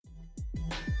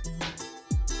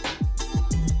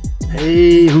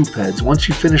Hey, Hoopheads, once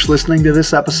you finish listening to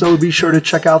this episode, be sure to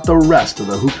check out the rest of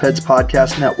the Hoopheads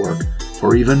Podcast Network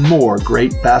for even more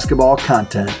great basketball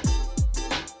content.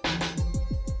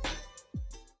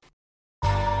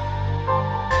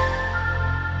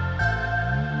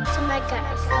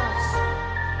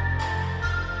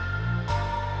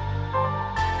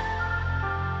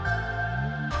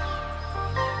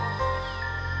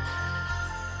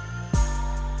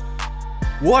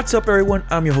 What's up, everyone?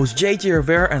 I'm your host, JJ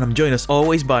Rivera, and I'm joined as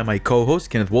always by my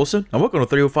co-host, Kenneth Wilson. And welcome to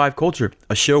 305 Culture,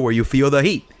 a show where you feel the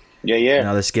heat. Yeah.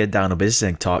 Now let's get down to business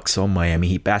and talk some Miami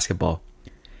Heat basketball.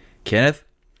 Kenneth,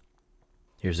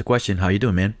 here's the question. How you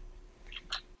doing, man?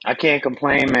 I can't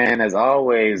complain, man. As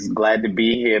always, glad to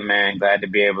be here, man. Glad to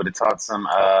be able to talk some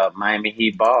Miami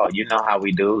Heat ball. You know how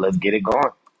we do. Let's get it going.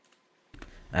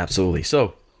 Absolutely.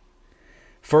 So,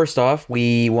 first off,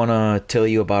 we want to tell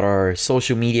you about our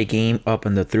social media game up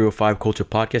in the 305 Culture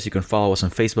Podcast. You can follow us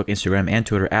on Facebook, Instagram, and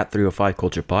Twitter at 305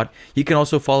 Culture Pod. You can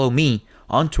also follow me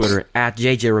on Twitter at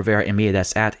JJ Rivera NBA.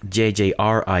 That's at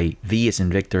JJRIV. It's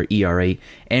in Victor, ERA,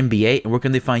 NBA. And where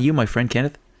can they find you, my friend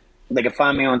Kenneth? They can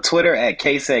find me on Twitter at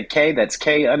KSaidK. That's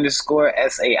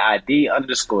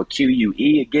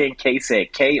K_SAID_QUE. Again,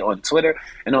 KSaidK on Twitter.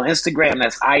 And on Instagram,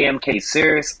 that's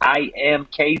IamKSerious.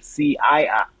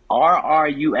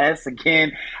 IamKCIRRUS.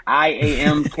 Again,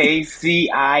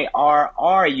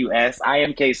 IamKCIRRUS.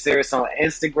 IamKSerious on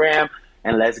Instagram.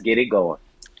 And let's get it going.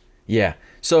 Yeah.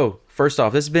 So, first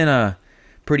off, this has been a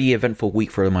pretty eventful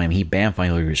week for the Miami Heat. Bam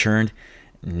finally returned.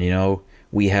 You know,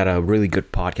 we had a really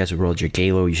good podcast with Roger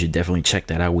Galo. You should definitely check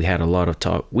that out. We had a lot of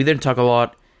talk. We didn't talk a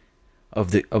lot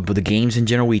of the games in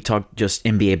general. We talked just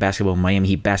NBA basketball, Miami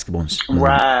Heat basketball, specifically.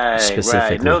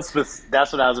 Right. No,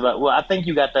 that's what I was about. Well, I think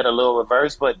you got that a little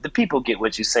reversed, but the people get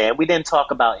what you're saying. We didn't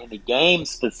talk about any games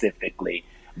specifically,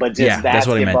 but just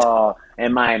basketball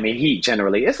and Miami Heat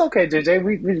generally. It's okay, JJ.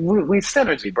 We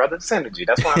synergy, brother. Synergy.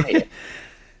 That's why I'm here.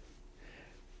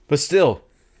 But still,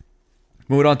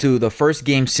 moving on to the first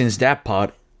game since that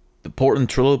pod, the Portland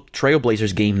Trail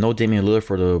Blazers game. No Damian Lillard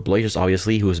for the Blazers,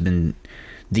 obviously, who has been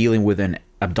dealing with an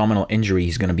abdominal injury.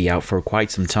 He's going to be out for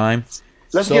quite some time.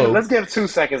 Let's give 2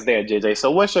 seconds there, JJ. So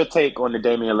what's your take on the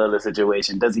Damian Lillard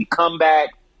situation? Does he come back?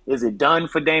 Is it done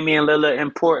for Damian Lillard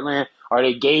in Portland? Are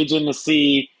they gauging to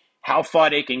see how far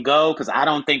they can go? Because I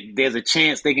don't think there's a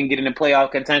chance they can get into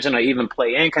playoff contention or even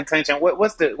play in contention.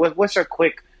 What's your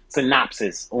quick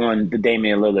synopsis on the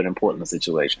Damian Lillard in Portland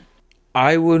situation?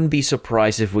 I wouldn't be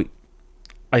surprised if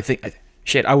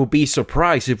I would be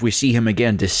surprised if we see him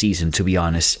again this season, to be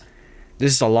honest.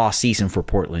 This is a lost season for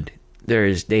Portland.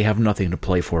 They have nothing to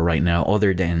play for right now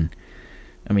other than,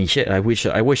 I wish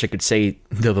I could say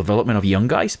the development of young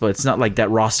guys, but it's not like that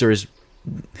roster is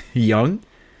young.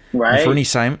 Right. And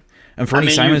Fernie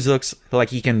Simons looks like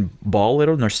he can ball a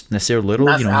little, Nasir Little.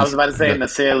 I was about to say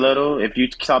Nasir Little. If you're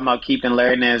talking about keeping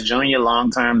Larry Nance Jr.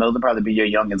 long term, those will probably be your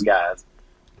youngest guys.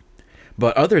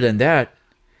 But other than that,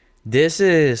 this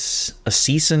is a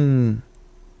season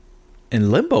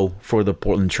in limbo for the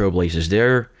Portland Trail Blazers.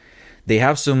 They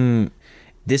have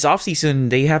this offseason,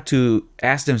 they have to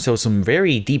ask themselves some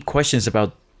very deep questions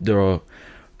about the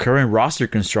current roster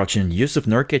construction. Yusuf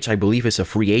Nurkic, I believe, is a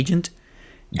free agent.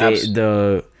 Did he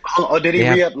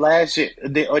re-up last year?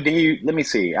 Let me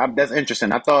see. That's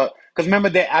interesting. I thought, because remember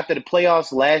that after the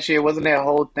playoffs last year, wasn't there a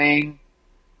whole thing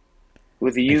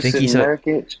with Yusuf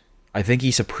Nurkic? I think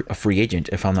he's a free agent,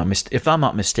 if I'm not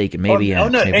mistaken. Maybe.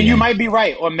 And you might be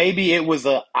right, or maybe it was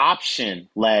an option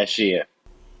last year.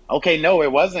 Okay, no,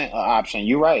 it wasn't an option.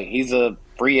 You're right. He's a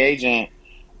free agent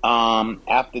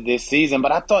after this season.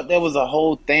 But I thought there was a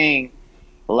whole thing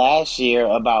last year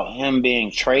about him being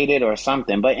traded or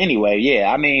something. But anyway, yeah,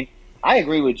 I mean, I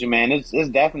agree with you, man. It's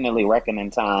definitely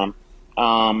reckoning time.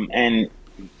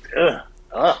 Yeah.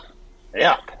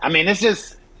 I mean,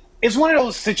 it's one of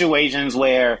those situations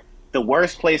where the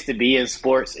worst place to be in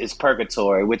sports is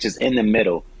purgatory, which is in the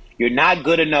middle. You're not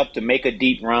good enough to make a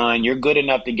deep run. You're good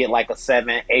enough to get like a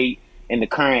 7, 8 in the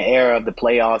current era of the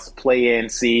playoffs, play-in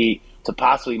seed to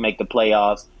possibly make the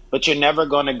playoffs. But you're never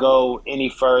going to go any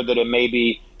further than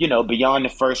maybe, beyond the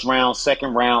first round,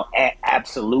 second round at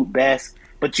absolute best.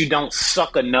 But you don't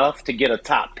suck enough to get a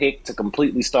top pick to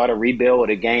completely start a rebuild or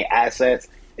to gain assets.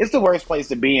 It's the worst place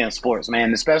to be in sports,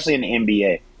 man, especially in the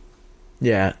NBA.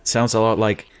 Yeah, sounds a lot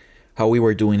like how we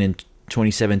were doing in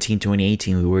 2017,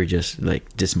 2018. We were just the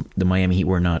Miami Heat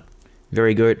were not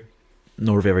very good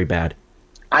nor very bad.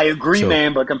 I agree,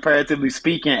 man, but comparatively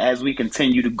speaking, as we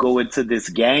continue to go into this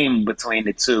game between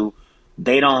the two,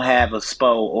 they don't have a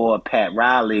Spo or a Pat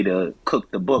Riley to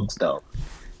cook the books, though.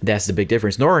 That's the big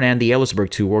difference. Nor an Andy Ellisberg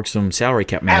to work some salary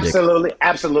cap magic.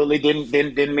 Absolutely.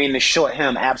 Didn't mean to short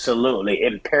him. Absolutely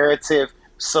imperative.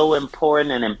 So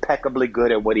important and impeccably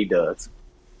good at what he does.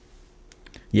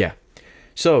 Yeah.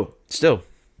 So still,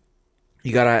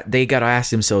 they gotta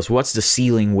ask themselves, what's the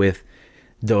ceiling with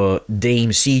the Dame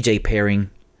CJ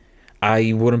pairing?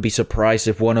 I wouldn't be surprised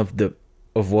if one of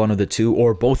the two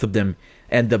or both of them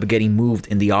end up getting moved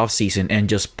in the offseason and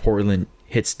just Portland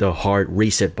hits the hard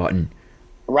reset button.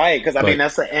 Right, because I mean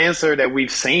that's the answer that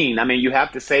we've seen. I mean, you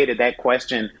have to say that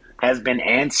question has been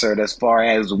answered as far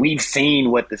as we've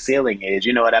seen what the ceiling is.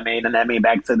 You know what I mean? And I mean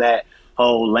back to that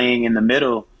whole laying in the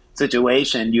middle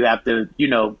situation. You have to,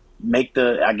 make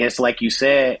I guess like you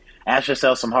said, ask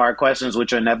yourself some hard questions,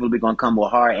 which are inevitably going to come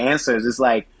with hard answers. It's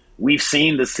like we've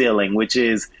seen the ceiling, which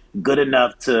is good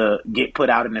enough to get put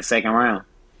out in the second round.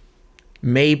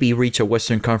 Maybe reach a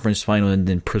Western Conference final and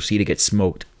then proceed to get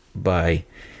smoked by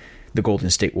the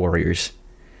Golden State Warriors.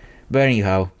 But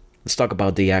anyhow, let's talk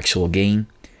about the actual game.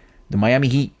 The Miami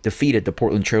Heat defeated the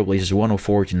Portland Trailblazers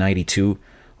 104-92.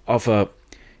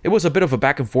 It was a bit of a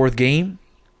back and forth game.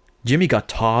 Jimmy got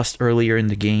tossed earlier in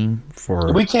the game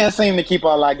We can't seem to keep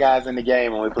all our guys in the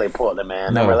game when we play Portland,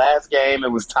 man. No. Remember last game,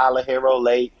 it was Tyler Hero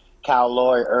late, Kyle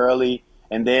Lowry early,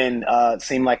 and then it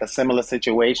seemed like a similar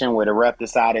situation where the ref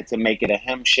decided to make it a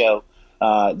him show.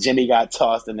 Jimmy got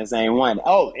tossed in the same one.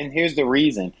 Oh, and here's the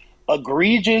reason.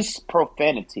 Egregious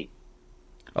profanity.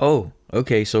 Oh,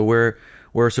 okay, so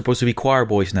we're supposed to be choir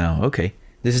boys now. Okay,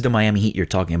 this is the Miami Heat you're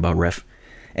talking about, ref.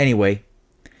 Anyway,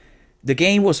 the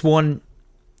game was won.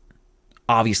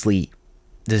 Obviously,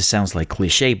 this sounds like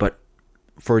cliche, but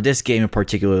for this game in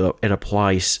particular, it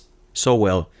applies so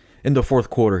well. In the fourth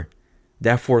quarter,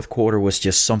 that fourth quarter was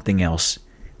just something else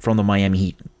from the Miami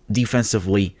Heat.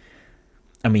 Defensively,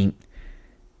 I mean,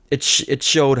 it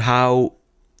showed how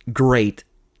great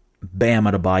Bam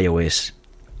Adebayo is.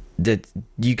 That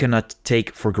you cannot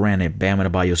take for granted Bam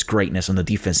Adebayo's greatness on the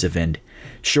defensive end.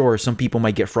 Sure, some people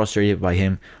might get frustrated by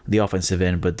him on the offensive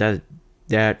end, but that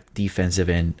defensive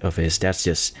end of his, that's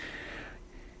just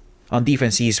on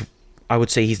defense. I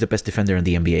would say he's the best defender in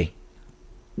the NBA.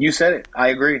 You said it. I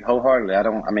agree wholeheartedly. I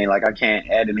can't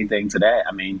add anything to that.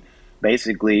 I mean,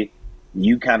 basically,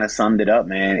 you kind of summed it up,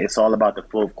 man. It's all about the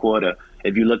fourth quarter.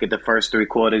 If you look at the first three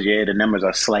quarters, yeah, the numbers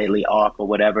are slightly off or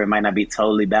whatever. It might not be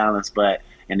totally balanced, but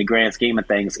in the grand scheme of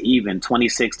things, even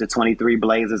 26-23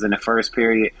 Blazers in the first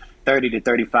period,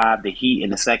 30-35 the Heat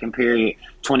in the second period,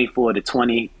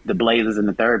 24-20 the Blazers in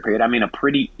the third period. I mean, a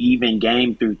pretty even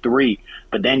game through three.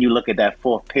 But then you look at that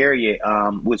fourth period,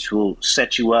 which will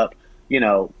set you up,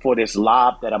 for this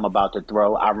lob that I'm about to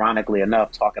throw. Ironically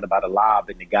enough, talking about a lob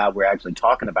and the guy we're actually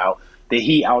talking about, the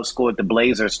Heat outscored the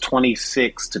Blazers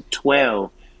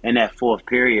 26-12 in that fourth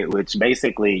period, which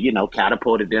basically,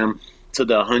 catapulted them to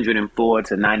the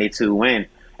 104-92 win.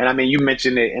 And I mean, you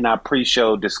mentioned it in our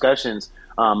pre-show discussions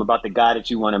about the guy that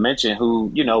you want to mention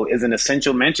who, is an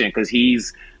essential mention because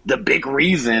he's the big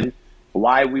reason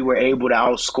why we were able to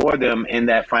outscore them in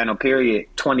that final period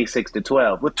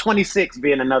 26-12, with 26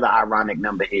 being another ironic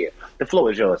number here. The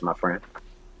floor is yours, my friend.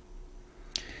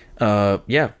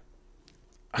 Yeah.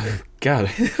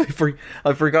 God,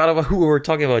 I forgot about who we were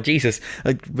talking about. Jesus.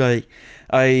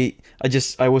 I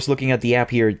was looking at the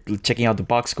app here, checking out the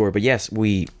box score. But yes,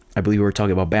 I believe we were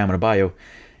talking about Bam Adebayo.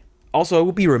 Also, I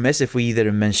would be remiss if we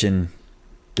didn't mention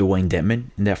Dwayne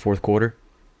Dedmon in that fourth quarter.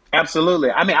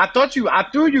 Absolutely. I mean, I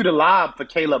threw you the lob for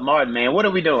Caleb Martin, man. What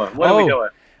are we doing? What are we doing?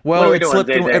 Well,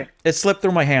 it slipped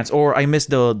through my hands, or I missed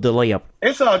the layup.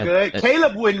 It's all good.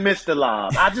 Caleb wouldn't miss the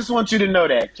lob. I just want you to know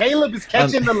that. Caleb is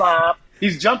catching the lob.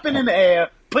 He's jumping in the air,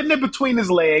 putting it between his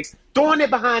legs, throwing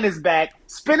it behind his back,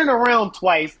 spinning around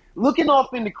twice, looking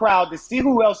off in the crowd to see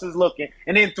who else is looking,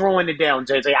 and then throwing it down,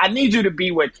 JJ. I need you to be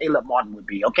where Caleb Martin would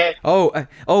be, okay? Oh,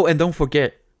 and don't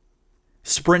forget,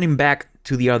 sprinting back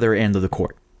to the other end of the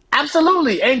court.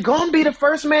 Absolutely, and going to be the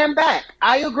first man back.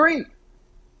 I agree.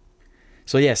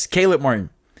 So yes, Caleb Martin.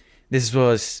 This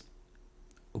was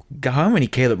how many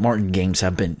Caleb Martin games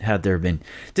have there been?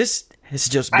 This has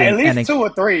just been at least 2 or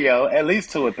 3, yo. At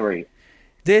least 2 or 3.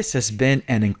 This has been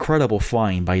an incredible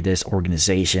find by this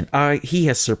organization. He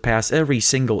has surpassed every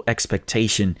single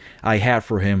expectation I had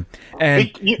for him,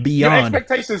 and beyond. Your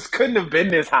expectations couldn't have been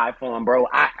this high for him, bro.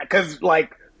 Because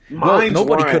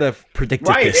nobody could have predicted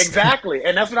this. Right, exactly.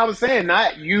 And that's what I was saying.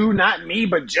 Not you, not me,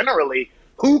 but generally,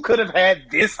 who could have had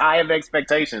this high of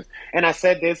expectations? And I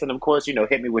said this, and of course,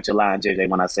 hit me with your line, JJ,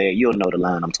 when I say it. You'll know the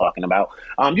line I'm talking about.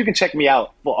 You can check me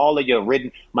out for all of your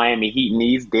written Miami Heat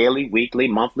needs, daily, weekly,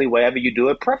 monthly, wherever you do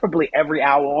it, preferably every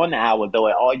hour on the hour, though,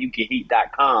 at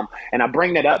allyoucanheat.com. And I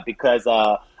bring that up because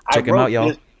check him out,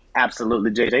 y'all.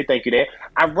 Absolutely, JJ. Thank you there.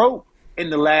 I wrote in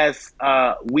the last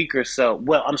week or so.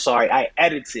 Well, I'm sorry. I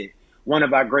edited. One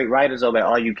of our great writers over at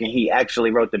All You Can Heat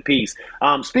actually wrote the piece.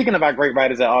 Speaking of our great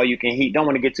writers at All You Can Heat, don't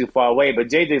want to get too far away, but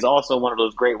JJ is also one of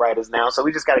those great writers now. So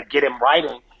we just got to get him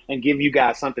writing and give you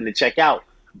guys something to check out.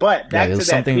 But back to that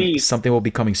something piece. something will be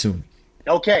coming soon.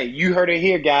 Okay, you heard it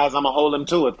here, guys. I'm gonna hold him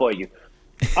to it for you.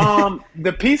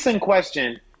 The piece in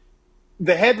question,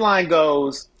 the headline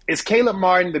goes, "Is Caleb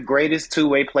Martin the greatest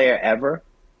two-way player ever?"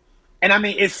 And I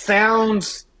mean, it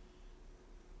sounds,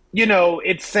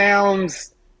 it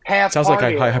sounds Sounds like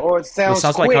half-hearted, or it sounds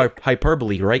quick. like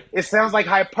hyperbole, right? It sounds like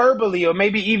hyperbole, or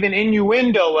maybe even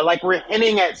innuendo, or like we're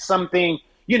hinting at something,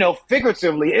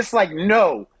 figuratively. It's like,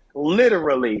 no,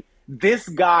 literally, this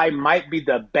guy might be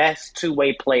the best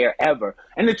two-way player ever.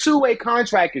 And the two-way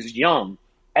contract is young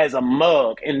as a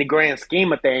mug in the grand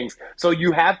scheme of things. So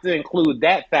you have to include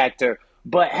that factor.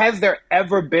 But has there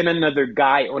ever been another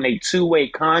guy on a two-way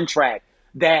contract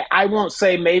that, I won't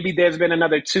say maybe there's been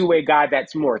another two-way guy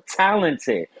that's more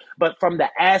talented, but from the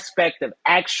aspect of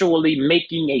actually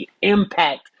making an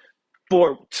impact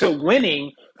to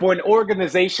winning for an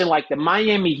organization like the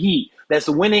Miami Heat that's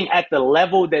winning at the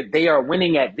level that they are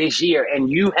winning at this year, and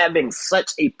you having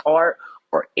such a part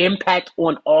or impact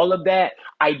on all of that,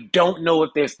 I don't know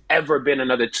if there's ever been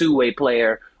another two-way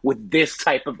player with this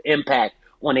type of impact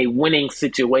on a winning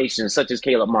situation, such as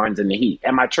Caleb Martin's in the Heat.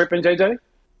 Am I tripping, JJ?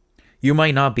 You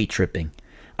might not be tripping.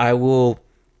 I will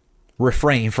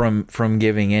refrain from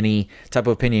giving any type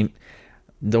of opinion.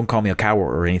 Don't call me a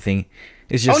coward or anything.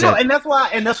 It's just and that's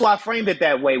why I framed it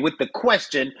that way with the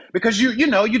question, because you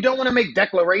don't want to make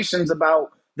declarations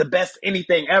about the best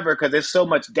anything ever because there's so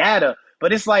much data.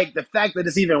 But it's like the fact that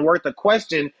it's even worth a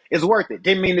question is worth it.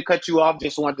 Didn't mean to cut you off.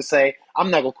 Just wanted to say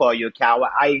I'm not gonna call you a coward.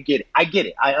 I get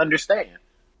it. I understand.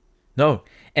 No,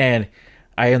 and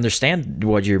I understand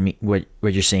what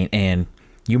you're saying, and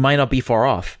you might not be far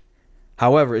off.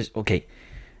 However, okay,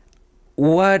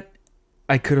 what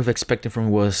I could have expected from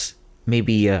was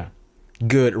maybe a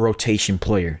good rotation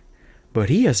player, but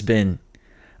he has been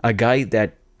a guy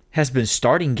that has been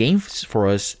starting games for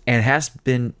us and has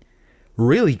been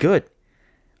really good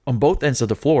on both ends of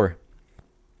the floor.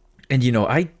 And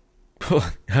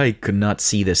I could not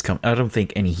see this coming. I don't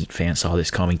think any Heat fan saw this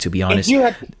coming, to be honest.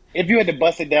 If you had to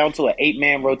bust it down to an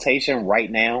 8-man rotation right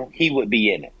now, he would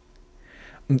be in it.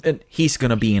 And he's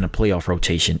gonna be in a playoff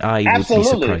rotation. I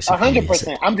Absolutely, would be surprised.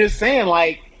 100%. I'm just saying,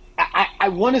 like, I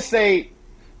want to say.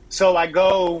 So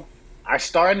I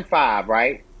start in 5,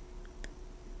 right?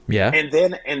 Yeah. And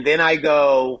then I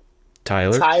go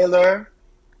Tyler,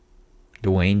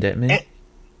 Dwayne Dedman.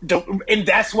 And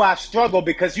that's why I struggle,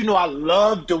 because I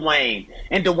love Dwayne,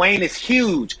 and Dwayne is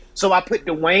huge. So I put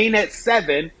Dwayne at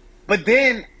 7, but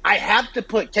then I have to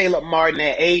put Caleb Martin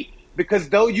at 8, because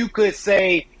though you could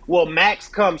say, well, Max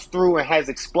comes through and has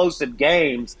explosive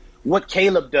games, what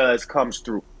Caleb does comes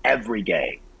through every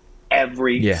game,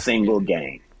 every single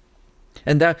game.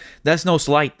 And that's no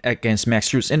slight against Max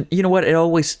Strus. And you know what? It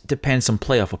always depends on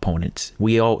playoff opponents.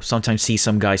 We all sometimes see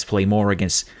some guys play more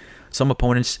against some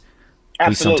opponents.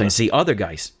 Absolutely. We sometimes see other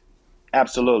guys.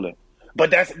 Absolutely.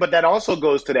 But that also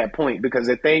goes to that point, because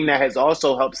the thing that has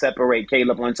also helped separate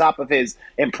Caleb, on top of his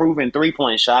improving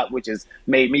three-point shot, which has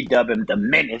made me dub him the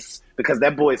menace, because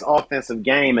that boy's offensive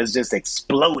game has just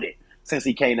exploded since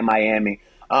he came to Miami.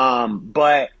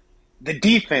 But the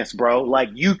defense, bro, like,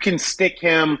 you can stick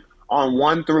him on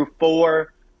 1 through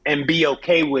 4 and be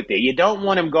okay with it. You don't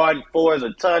want him guarding 4s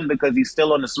a ton because he's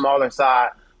still on the smaller side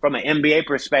from an NBA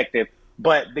perspective.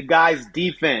 But the guy's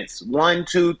defense, 1,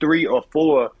 2, 3, or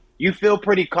 4, you feel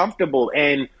pretty comfortable.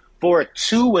 And for a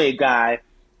two-way guy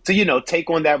to, take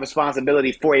on that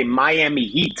responsibility for a Miami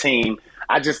Heat team,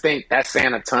 I just think that's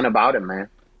saying a ton about him, man.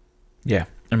 Yeah.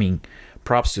 I mean,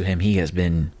 props to him. He has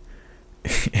been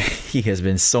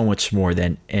so much more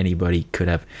than anybody could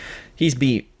have. He's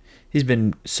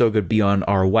been so good beyond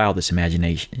our wildest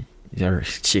imagination.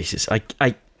 Jesus,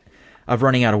 I'm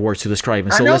running out of words to describe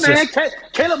him. So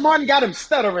Caleb Martin got him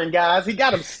stuttering, guys. He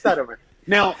got him stuttering.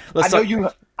 Now, I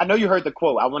know you heard the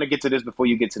quote. I want to get to this before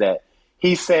you get to that.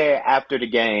 He said after the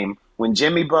game, when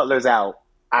Jimmy Butler's out,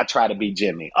 I try to be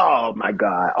Jimmy. Oh, my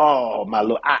God. Oh, my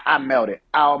Lord. I melted.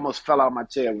 I almost fell out my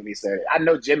chair when he said it. I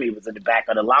know Jimmy was in the back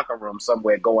of the locker room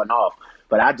somewhere going off,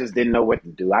 but I just didn't know what to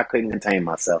do. I couldn't contain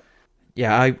myself.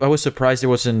 Yeah, I was surprised there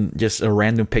wasn't just a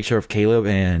random picture of Caleb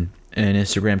and an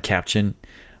Instagram caption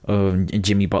of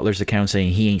Jimmy Butler's account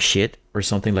saying he ain't shit or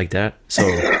something like that. So,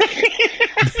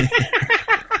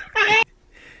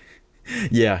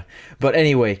 yeah. But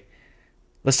anyway,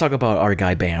 let's talk about our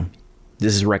guy Bam.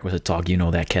 This is requisite talk. You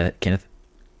know that, Kenneth.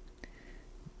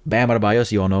 Bam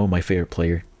Adebayo, you all know, my favorite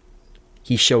player.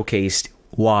 He showcased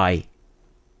why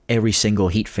every single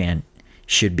Heat fan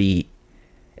should be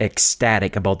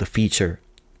ecstatic about the future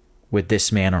with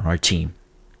this man on our team.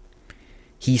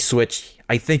 He switched.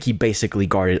 I think he basically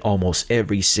guarded almost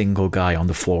every single guy on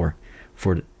the floor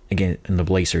in the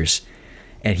Blazers,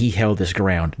 and he held his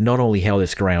ground. Not only held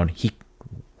his ground, he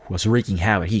was wreaking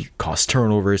havoc. He caused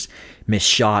turnovers, missed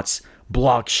shots,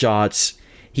 blocked shots.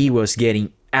 He was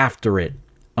getting after it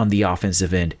on the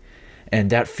offensive end, and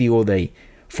that fueled a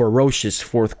ferocious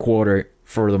fourth quarter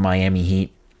for the Miami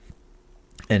Heat.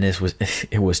 And it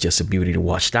was just a beauty to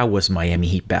watch. That was Miami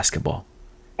Heat basketball.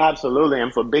 Absolutely.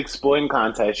 And for big sporting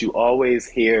contests, you always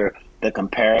hear the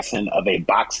comparison of a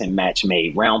boxing match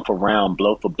made round for round,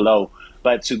 blow for blow.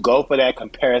 But to go for that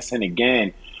comparison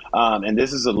again, and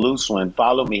this is a loose one,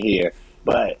 follow me here,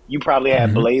 but you probably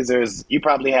had Blazers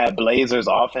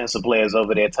offensive players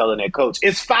over there telling their coach,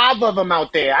 it's 5 of them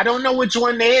out there. I don't know which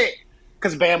one they hit.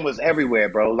 Because Bam was everywhere,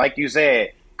 bro. Like you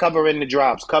said, covering the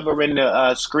drops, covering the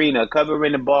screener,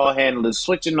 covering the ball handlers,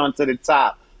 switching onto the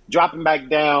top, dropping back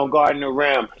down, guarding the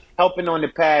rim, helping on the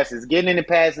passes, getting in the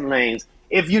passing lanes.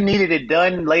 If you needed it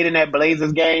done late in that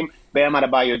Blazers game, Bam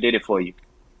Adebayo did it for you.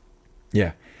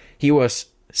 Yeah, he was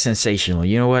sensational.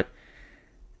 You know what?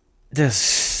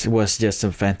 This was just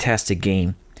a fantastic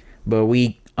game. But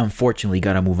we unfortunately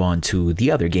got to move on to the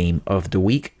other game of the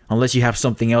week. Unless you have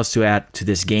something else to add to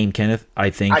this game, Kenneth, I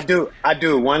think. I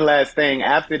do. One last thing.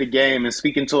 After the game, and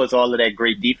speaking towards all of that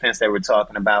great defense that we're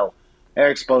talking about,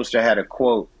 Eric Spoelstra had a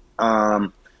quote.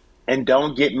 And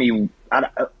don't get me...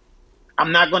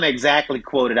 I'm not going to exactly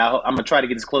quote it. I'm going to try to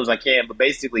get as close as I can, but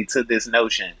basically to this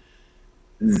notion.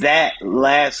 That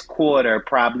last quarter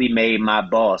probably made my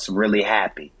boss really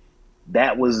happy.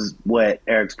 That was what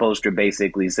Eric Spoelstra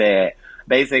basically said.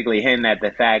 Basically hinting at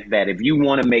the fact that if you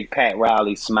want to make Pat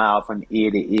Riley smile from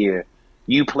ear to ear,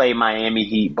 you play Miami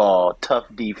Heat ball, tough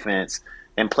defense,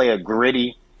 and play a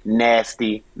gritty,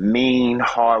 nasty, mean,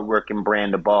 hard-working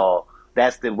brand of ball.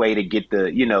 That's the way to get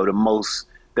the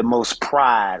most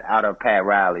pride out of Pat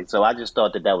Riley. So I just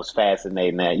thought that was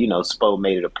fascinating that, Spo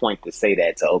made it a point to say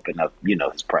that to open up,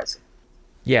 his presser.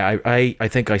 Yeah, I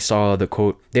think I saw the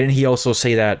quote. Didn't he also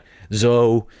say that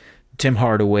Zoe, Tim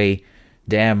Hardaway,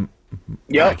 damn...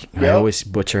 Yep. I always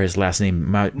butcher his last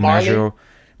name.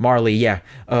 Marley. Yeah.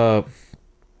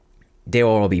 They'll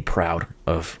all be proud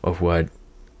of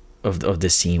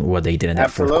this team, what they did in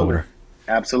that fourth quarter.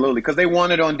 Absolutely, because they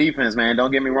won it on defense, man.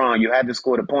 Don't get me wrong. You had to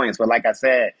score the points, but like I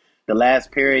said, the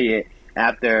last period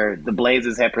after the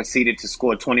Blazers had proceeded to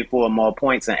score 24 or more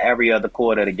points in every other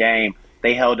quarter of the game,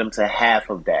 they held them to half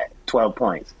of that, 12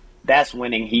 points. That's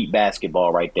winning Heat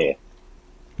basketball right there.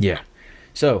 Yeah.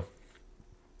 So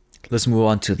let's move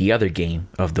on to the other game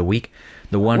of the week.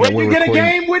 The one that we're recording. When you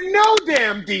get a game with no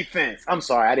damn defense. I'm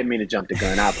sorry. I didn't mean to jump the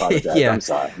gun. I apologize. Yeah. I'm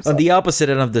sorry. On the opposite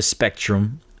end of the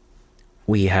spectrum,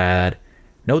 we had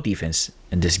no defense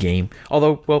in this game.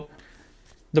 Although, well,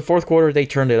 the fourth quarter, they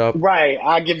turned it up. Right.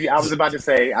 I was about to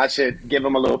say, I should give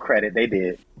them a little credit. They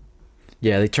did.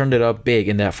 Yeah, they turned it up big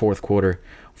in that fourth quarter.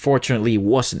 Fortunately, it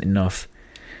wasn't enough.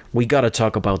 We got to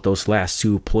talk about those last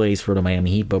 2 plays for the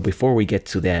Miami Heat. But before we get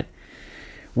to that,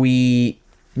 we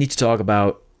need to talk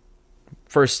about,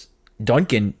 first,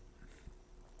 Duncan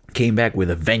came back with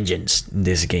a vengeance in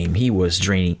this game. He was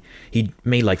draining. He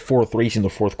made like 4 threes in the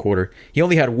fourth quarter. He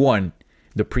only had 1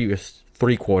 the previous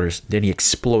 3 quarters. Then he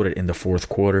exploded in the fourth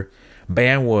quarter.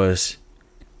 Bam was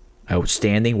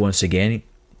outstanding once again.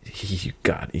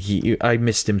 I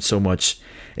missed him so much.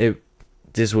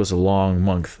 This was a long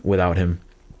month without him.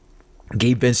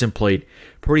 Gabe Vincent played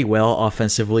pretty well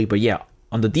offensively, but yeah,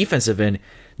 on the defensive end,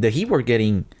 the Heat were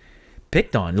getting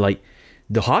picked on. Like,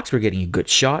 the Hawks were getting good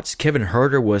shots. Kevin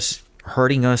Huerter was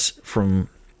hurting us from,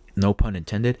 no pun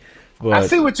intended. But I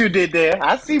see what you did there.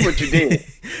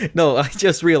 No, I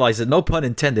just realized it. No pun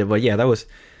intended. But yeah,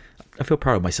 I feel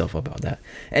proud of myself about that.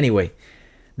 Anyway,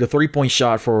 the 3-point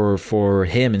shot for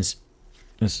him and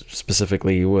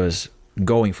specifically was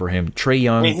going for him. Trae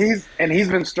Young. And he's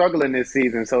been struggling this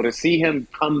season. So to see him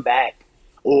come back,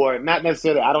 or not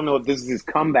necessarily, I don't know if this is his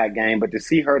comeback game, but to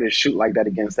see her to shoot like that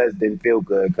against us didn't feel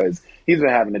good because he's been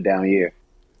having a down year.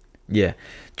 Yeah.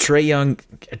 Trae Young,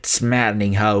 it's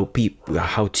maddening how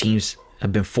teams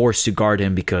have been forced to guard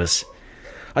him, because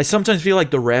I sometimes feel like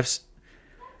the refs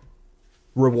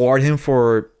reward him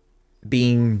for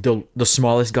being the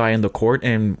smallest guy in the court,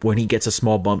 and when he gets a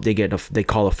small bump, they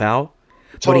call a foul.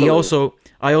 Totally. But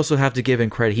I also have to give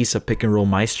him credit. He's a pick and roll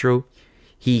maestro.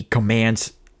 He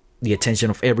commands the attention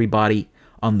of everybody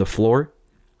on the floor.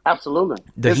 Absolutely.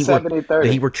 The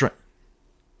Heat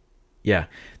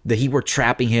were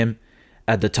trapping him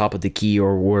at the top of the key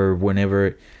or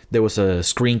whenever there was a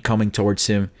screen coming towards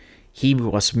him, he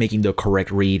was making the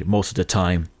correct read most of the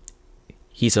time.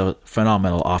 He's a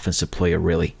phenomenal offensive player,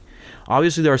 really.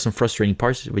 Obviously, there are some frustrating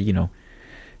parts, but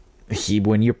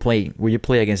when you play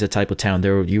against that type of town,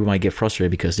 you might get frustrated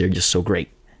because they're just so great.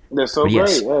 They're so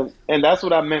great. And that's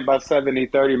what I meant by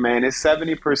 70-30, man. It's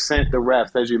 70% the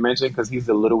refs, as you mentioned, because he's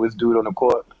the littlest dude on the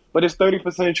court. But it's 30%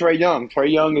 Trae Young. Trae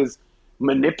Young is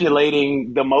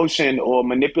manipulating the motion or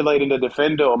manipulating the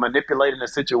defender or manipulating the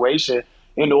situation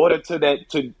in order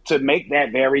to make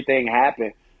that very thing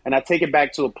happen. And I take it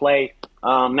back to a play,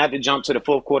 not to jump to the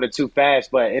fourth quarter too fast,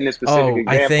 but in this specific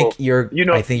example, I think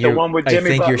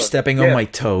you're stepping on my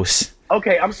toes.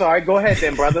 Okay, I'm sorry. Go ahead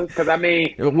then, brother. Because I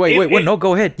mean, no,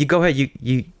 go ahead. You go ahead.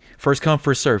 You first come,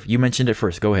 first serve. You mentioned it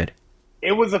first. Go ahead.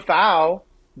 It was a foul,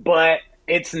 but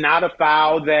it's not a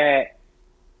foul that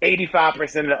 85%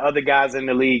 of the other guys in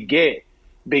the league get,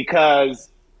 because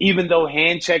even though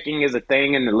hand checking is a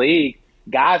thing in the league,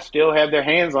 guys still have their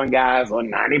hands on guys on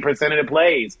 90% of the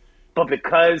plays. But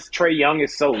because Trae Young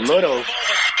is so little,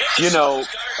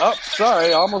 sorry,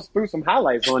 I almost threw some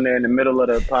highlights on there in the middle of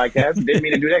the podcast. Didn't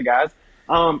mean to do that, guys.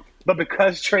 But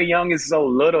because Trae Young is so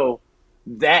little,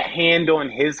 that hand on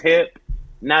his hip,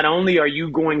 not only are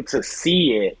you going to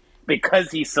see it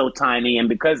because he's so tiny and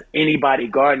because anybody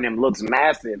guarding him looks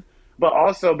massive, but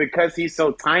also because he's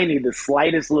so tiny, the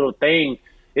slightest little thing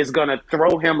is going to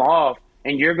throw him off,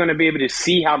 and you're going to be able to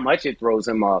see how much it throws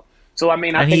him off. So, I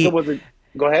mean, I think it was a...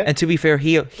 Go ahead. And to be fair,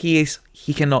 he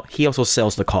also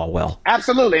sells the call well.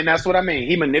 Absolutely, and that's what I mean.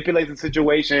 He manipulates the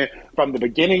situation from the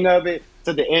beginning of it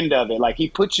to the end of it. Like, he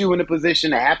puts you in a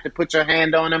position to have to put your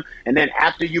hand on him, and then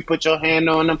after you put your hand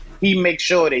on him, he makes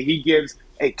sure that he gives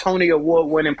a Tony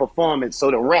Award-winning performance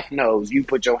so the ref knows you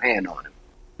put your hand on him.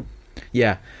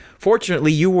 Yeah.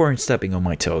 Fortunately, you weren't stepping on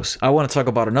my toes. I want to talk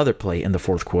about another play in the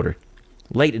fourth quarter.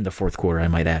 Late in the fourth quarter, I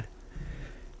might add.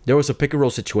 There was a pick-and-roll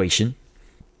situation.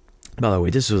 By the way,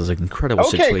 this was an incredible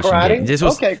situation game. This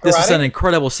was an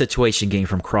incredible situation game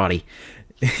from Crotty.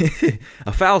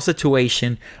 A foul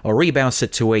situation, a rebound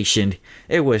situation.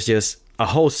 It was just a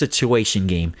whole situation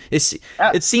game.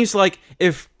 It seems like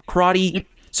if Crotty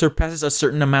surpasses a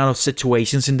certain amount of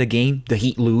situations in the game, the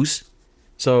Heat lose.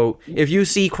 So if you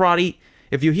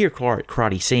hear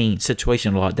Crotty saying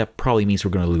situation a lot, that probably means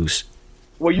we're going to lose.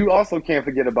 Well, you also can't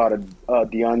forget about a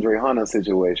DeAndre Hunter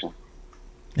situation.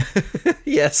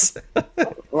 Yes.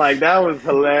 Like, that was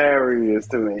hilarious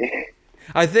to me.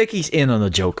 I think he's in on the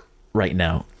joke right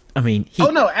now. I mean,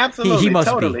 absolutely. He must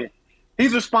totally. be.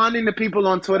 He's responding to people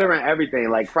on Twitter and everything.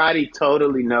 Like, Friday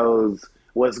totally knows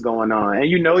what's going on. And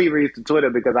he reads to Twitter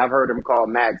because I've heard him call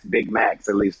Max Big Max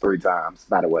at least 3 times,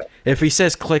 by the way. If he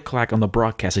says click clack on the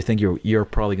broadcast, I think you're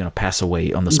probably going to pass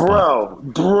away on the spot.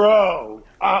 Bro,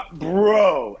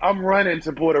 I'm running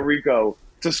to Puerto Rico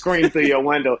to scream through your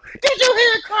window. Did you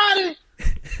hear Crotty?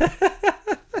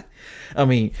 I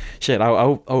mean, shit, I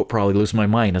would probably lose my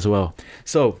mind as well.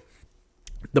 So,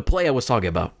 the play I was talking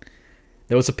about,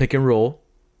 there was a pick and roll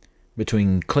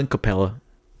between Clint Capella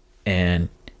and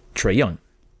Trae Young.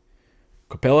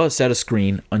 Capella set a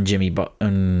screen on Jimmy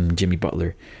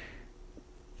Butler.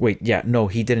 Wait, yeah, no,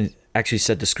 he didn't actually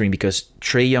set the screen because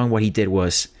Trae Young, what he did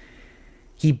was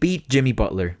he beat Jimmy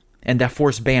Butler, and that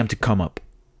forced Bam to come up.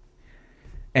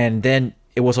 And then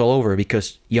it was all over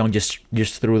because Young just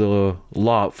threw the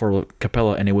lob for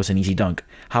Capella, and it was an easy dunk.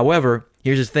 However,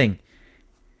 here's the thing.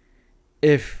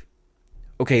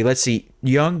 Let's see.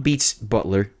 Young beats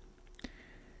Butler,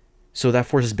 so that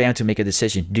forces Bam to make a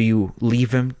decision. Do you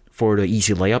leave him for the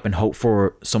easy layup and hope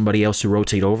for somebody else to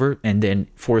rotate over and then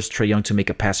force Trae Young to make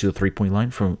a pass to the three-point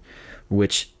line, from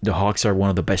which the Hawks are one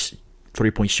of the best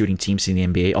three-point shooting teams in the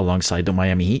NBA alongside the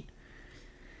Miami Heat?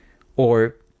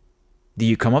 Or do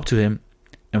you come up to him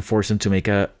and force him to make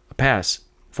a pass?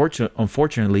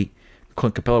 Unfortunately,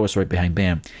 Clint Capella was right behind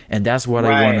Bam. And that's what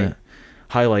I want to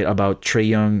highlight about Trae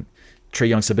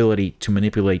Young's ability to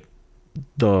manipulate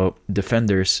the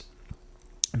defenders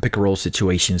pick-and-roll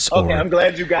situations. Okay, I'm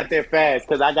glad you got there fast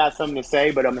because I got something to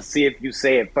say, but I'm going to see if you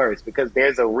say it first because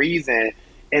there's a reason,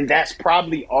 and that's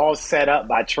probably all set up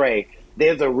by Trae.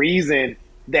 There's a reason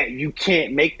that you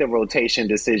can't make the rotation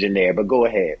decision there, but go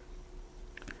ahead.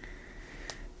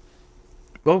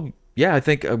 Well, yeah, I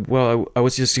think, I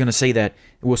was just going to say that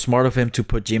it was smart of him to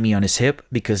put Jimmy on his hip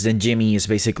because then Jimmy is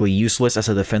basically useless as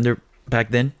a defender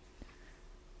back then.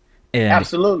 And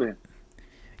absolutely.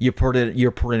 You're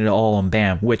putting it all on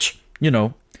Bam, which,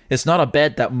 it's not a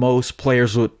bet that most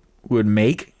players would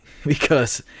make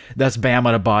because that's Bam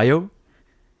Adebayo.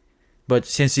 But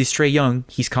since he's Trae Young,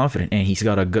 he's confident and he's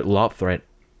got a good lob threat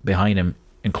behind him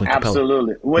and Clint Capella.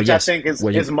 Absolutely. Which I Yes, think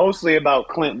is mostly about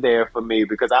Clint there for me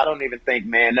because I don't even think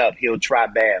man up. He'll try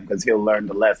bad because he'll learn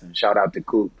the lesson. Shout out to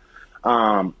Coop.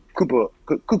 Cooper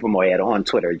Moyetta on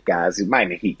Twitter, guys. He's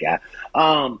Miami Heat guy.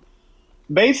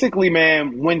 Basically,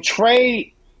 man, when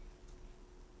Trey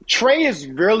is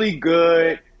really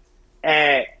good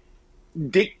at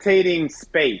dictating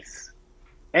space.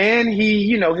 And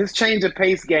his change of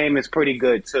pace game is pretty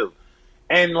good too.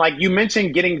 And like you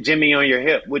mentioned, getting Jimmy on your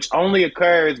hip, which only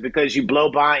occurs because you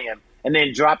blow by him and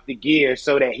then drop the gear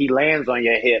so that he lands on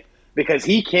your hip because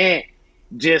he can't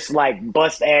just like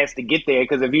bust ass to get there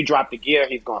because if you drop the gear,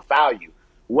 he's going to foul you.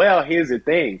 Well, here's the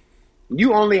thing.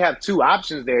 You only have two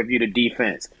options there if you're the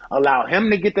defense. Allow him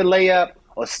to get the layup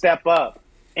or step up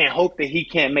and hope that he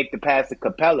can't make the pass to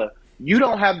Capella. You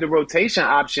don't have the rotation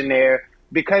option there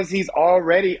because he's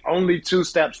already only 2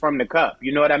 steps from the cup.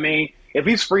 You know what I mean? If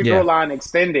he's free throw line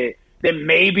extended, then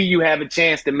maybe you have a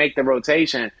chance to make the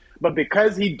rotation. But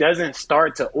because he doesn't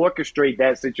start to orchestrate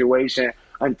that situation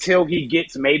until he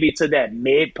gets maybe to that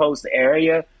mid-post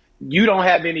area, you don't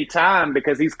have any time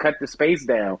because he's cut the space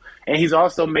down. And he's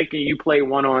also making you play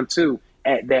 1-on-2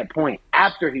 at that point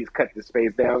after he's cut the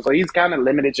space down. So he's kind of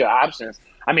limited your options.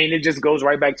 I mean, it just goes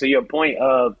right back to your point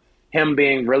of him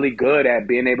being really good at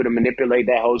being able to manipulate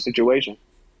that whole situation.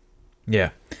 Yeah.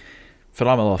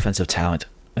 Phenomenal offensive talent,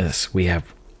 as we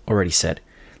have already said.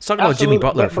 Let's talk about Jimmy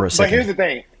Butler for a second. But here's the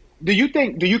thing. Do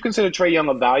you consider Trae Young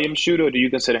a volume shooter or do you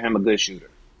consider him a good shooter?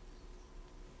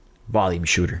 Volume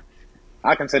shooter.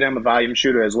 I consider him a volume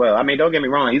shooter as well. I mean, don't get me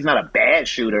wrong. He's not a bad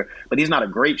shooter, but he's not a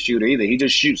great shooter either. He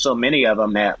just shoots so many of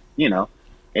them that,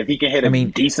 if he can hit a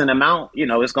decent amount,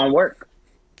 it's going to work.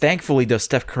 Thankfully, the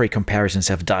Steph Curry comparisons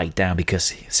have died down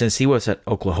because since he was at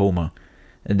Oklahoma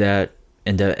in the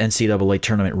NCAA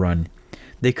tournament run,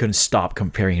 they couldn't stop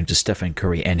comparing him to Stephen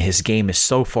Curry, and his game is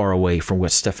so far away from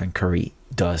what Stephen Curry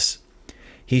does.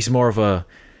 He's more of a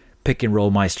pick-and-roll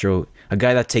maestro, a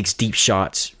guy that takes deep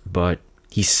shots, but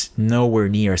he's nowhere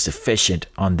near as efficient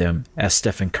on them as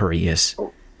Stephen Curry is.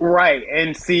 Right,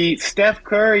 and see, Steph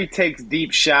Curry takes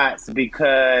deep shots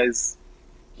because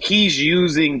he's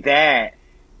using that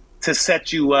to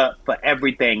set you up for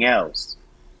everything else.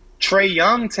 Trae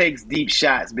Young takes deep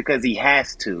shots because he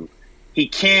has to. He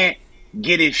can't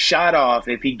get his shot off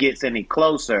if he gets any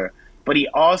closer, but he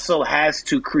also has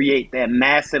to create that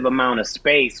massive amount of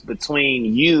space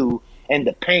between you and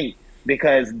the paint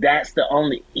because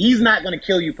he's not going to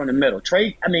kill you from the middle.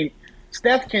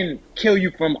 Steph can kill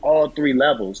you from all 3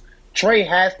 levels. Trae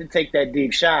has to take that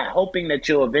deep shot, hoping that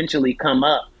you'll eventually come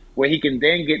up where he can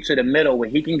then get to the middle, where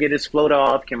he can get his floater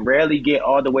off, can rarely get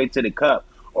all the way to the cup,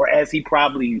 or as he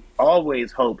probably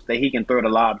always hopes, that he can throw the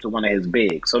lob to one of his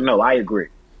bigs. So, no, I agree.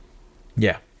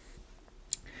 Yeah.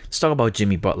 Let's talk about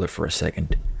Jimmy Butler for a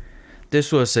second.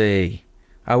 This was I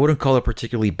wouldn't call it a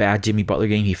particularly bad Jimmy Butler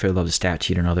game. He filled up the stat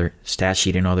sheet in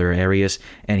other areas,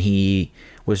 and he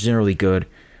was generally good.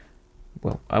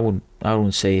 Well, I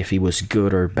wouldn't say if he was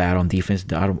good or bad on defense.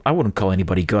 I wouldn't call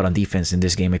anybody good on defense in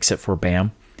this game except for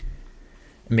Bam.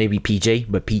 Maybe PJ,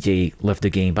 but PJ left the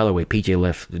game. By the way,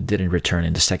 PJ didn't return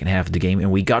in the second half of the game,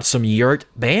 and we got some Yurt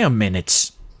Bam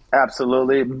minutes.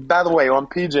 Absolutely. By the way, on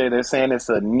PJ, they're saying it's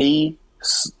a knee.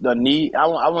 I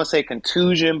won't say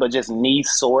contusion, but just knee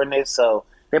soreness. So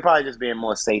they're probably just being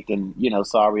more safe than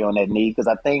sorry on that knee because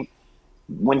I think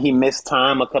when he missed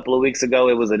time a couple of weeks ago,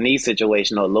 it was a knee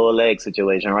situation or a lower leg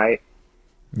situation, right?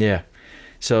 Yeah.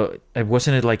 So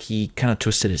wasn't it like he kind of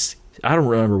twisted his? I don't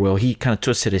remember well. He kind of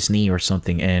twisted his knee or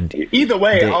something. And either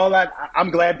way,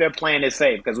 I'm glad they're playing it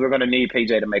safe because we're going to need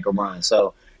PJ to make a run.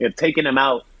 So if taking him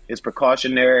out is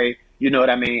precautionary, you know what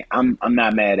I mean? I'm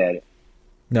not mad at it.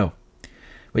 No.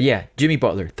 But yeah, Jimmy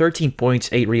Butler, 13 points,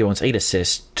 8 rebounds, 8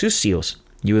 assists, 2 steals.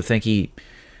 You would think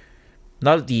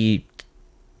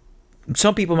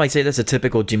some people might say that's a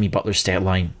typical Jimmy Butler stat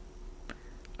line.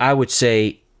 I would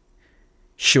say,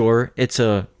 sure, it's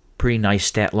a pretty nice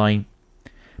stat line.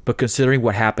 But considering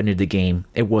what happened in the game,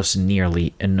 it wasn't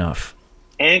nearly enough.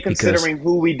 And considering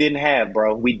who we didn't have,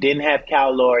 bro. We didn't have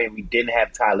Kyle Lowry and we didn't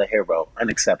have Tyler Hero.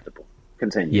 Unacceptable.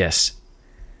 Continue. Yes.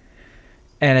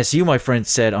 And as you, my friend,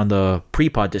 said on the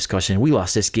pre-pod discussion, we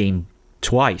lost this game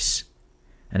twice.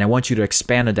 And I want you to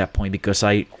expand on that point because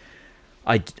I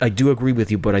do agree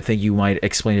with you, but I think you might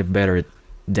explain it better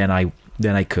than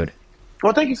I could.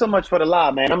 Well, thank you so much for the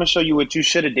live, man. I'm going to show you what you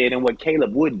should have did and what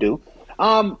Caleb would do.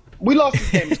 We lost this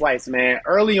game twice, man,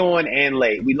 early on and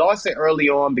late. We lost it early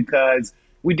on because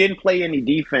we didn't play any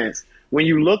defense. When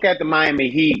you look at the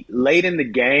Miami Heat, late in the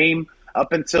game,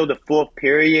 up until the 4th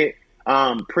period,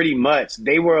 pretty much,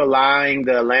 they were allowing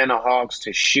the Atlanta Hawks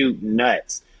to shoot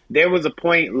nuts. there was a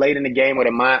point late in the game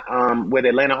where where the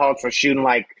Atlanta Hawks were shooting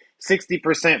like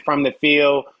 60% from the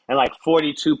field and like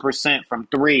 42% from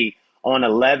three on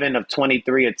 11 of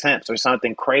 23 attempts or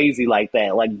something crazy like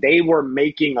that. Like they were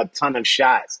making a ton of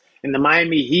shots. And the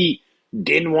Miami Heat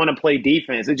didn't want to play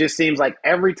defense. It just seems like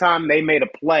every time they made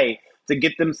a play to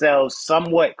get themselves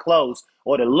somewhat close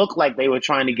or to look like they were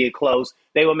trying to get close,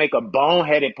 they would make a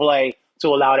boneheaded play to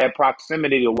allow that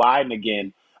proximity to widen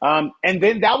again. And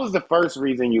then that was the first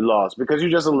reason you lost, because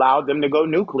you just allowed them to go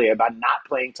nuclear by not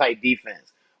playing tight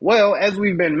defense. Well, as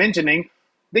we've been mentioning,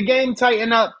 the game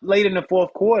tightened up late in the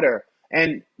fourth quarter,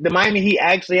 and the Miami Heat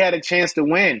actually had a chance to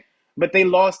win, but they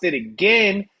lost it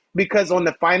again because on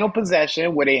the final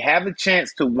possession where they have a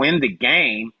chance to win the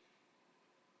game,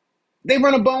 they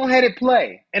run a boneheaded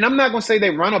play. And I'm not going to say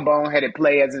they run a boneheaded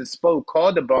play as in Spo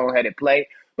called the boneheaded play,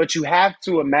 but you have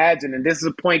to imagine, and this is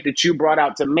a point that you brought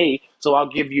out to me, so I'll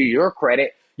give you your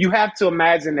credit. You have to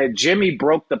imagine that Jimmy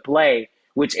broke the play,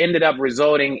 which ended up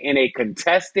resulting in a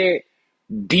contested,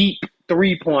 deep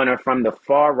three-pointer from the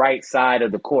far right side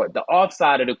of the court, the off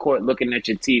side of the court looking at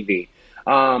your TV.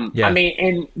 Yeah. I mean,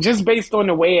 and just based on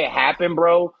the way it happened,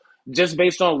 bro, just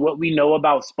based on what we know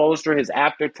about Spoelstra, his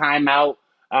after timeout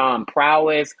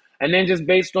prowess, and then just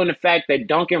based on the fact that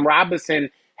Duncan Robinson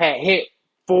had hit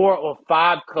 4 or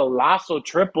 5 colossal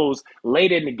triples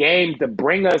late in the game to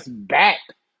bring us back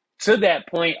to that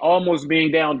point, almost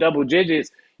being down double digits,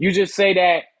 you just say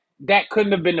that that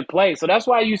couldn't have been the play. So that's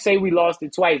why you say we lost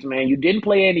it twice, man. You didn't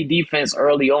play any defense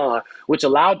early on, which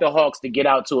allowed the Hawks to get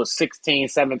out to a 16,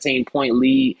 17-point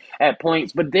lead at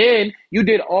points. But then you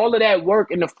did all of that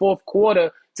work in the fourth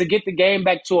quarter to get the game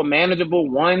back to a manageable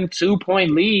 1-2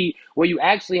 point lead where you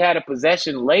actually had a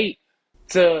possession late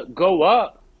to go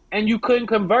up and you couldn't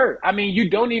convert. I mean, you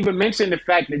don't even mention the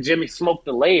fact that Jimmy smoked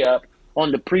the layup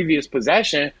on the previous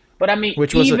possession. But I mean,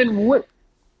 Which was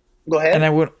go ahead.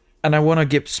 And I want to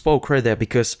give Spo credit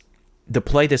because the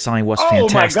play design was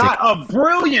fantastic. Oh my God, a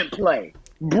brilliant play.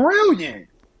 Brilliant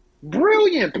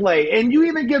play. And you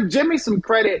even give Jimmy some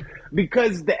credit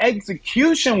because the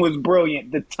execution was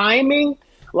brilliant. The timing,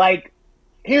 like,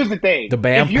 here's the thing. The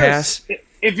Bam pass.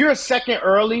 If you're a second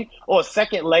early or a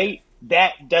second late,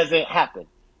 that doesn't happen.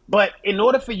 But in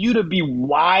order for you to be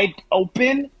wide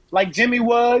open like Jimmy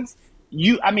was,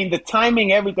 the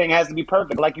timing, everything has to be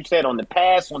perfect. Like you said, on the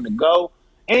pass, on the go.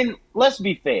 And let's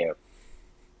be fair.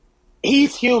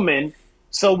 He's human,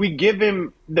 so we give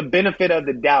him the benefit of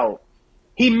the doubt.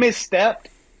 He misstepped,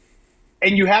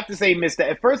 and you have to say misstep.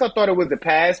 At first, I thought it was the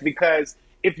pass because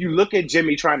if you look at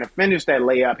Jimmy trying to finish that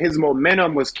layup, his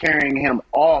momentum was carrying him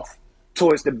off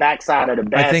towards the backside of the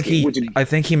basket. I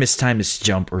think he mistimed his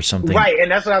jump or something. Right,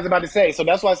 and that's what I was about to say. So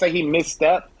that's why I say he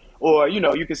misstepped, or,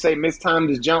 you could say mistimed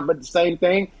his jump, but the same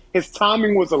thing. His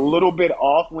timing was a little bit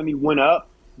off when he went up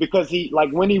because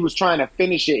when he was trying to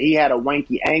finish it, he had a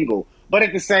wanky angle. But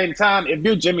at the same time, if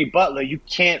you're Jimmy Butler, you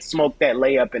can't smoke that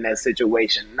layup in that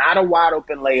situation. Not a wide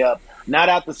open layup, not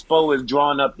after Spo is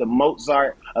drawing up the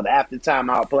Mozart of after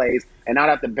timeout plays, and not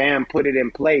after Bam put it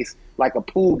in place like a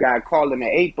pool guy calling an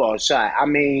 8-ball shot. I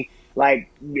mean,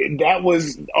 like, that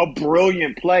was a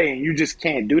brilliant play, and you just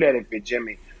can't do that if you're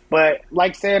Jimmy. But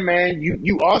like I said, man,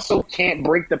 you also can't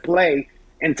break the play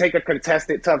and take a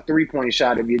contested, tough three-point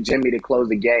shot if you're Jimmy to close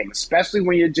the game, especially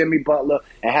when you're Jimmy Butler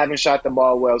and haven't shot the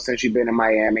ball well since you've been in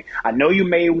Miami. I know you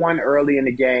made one early in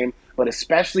the game, but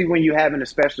especially when you haven't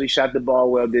shot the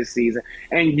ball well this season,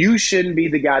 and you shouldn't be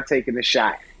the guy taking the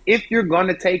shot. If you're going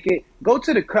to take it, go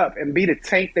to the cup and be the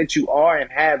tank that you are and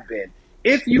have been.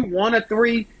 If you want a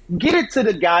three, get it to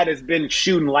the guy that's been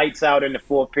shooting lights out in the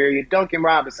fourth period, Duncan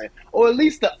Robinson, or at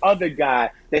least the other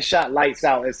guy that shot lights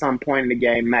out at some point in the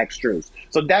game, Max Strus.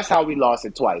 So that's how we lost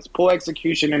it twice. Poor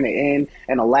execution in the end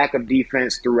and a lack of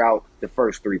defense throughout the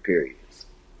first 3 periods.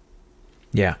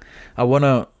 Yeah.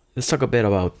 Let's talk a bit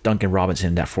about Duncan Robinson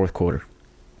in that fourth quarter.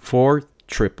 4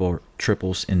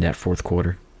 triples in that fourth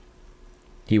quarter.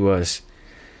 He was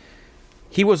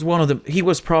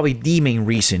probably the main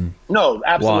reason. No,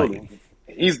 absolutely.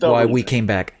 Why we came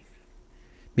back,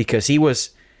 because he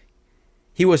was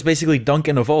basically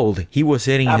Duncan of old. He was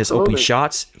hitting his open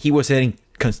shots. He was hitting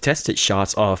contested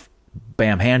shots off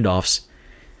Bam handoffs.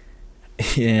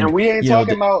 And we ain't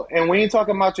talking about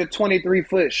your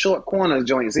 23-foot short corner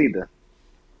joints either.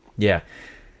 Yeah,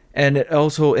 and it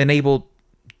also enabled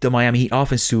the Miami Heat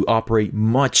offense to operate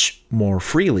much more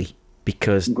freely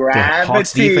because the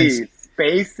Hawks defense.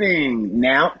 Spacing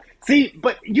now. See,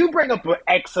 but you bring up an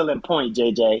excellent point,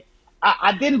 JJ.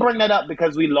 I didn't bring that up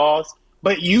because we lost,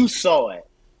 but you saw it.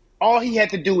 All he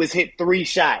had to do was hit 3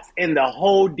 shots, and the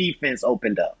whole defense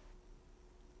opened up.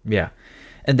 Yeah,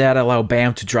 and that allowed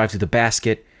Bam to drive to the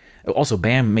basket, Also,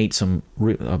 Bam made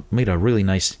made a really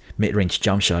nice mid-range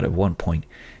jump shot at one point.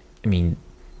 I mean,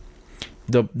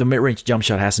 the mid-range jump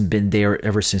shot hasn't been there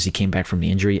ever since he came back from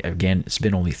the injury. Again, it's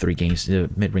been only 3 games. The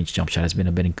mid-range jump shot has been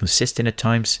a bit inconsistent at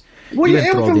times, Well, even yeah,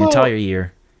 it was throughout a the little. entire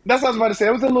year. That's what I was about to say.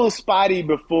 It was a little spotty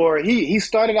before he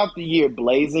started out the year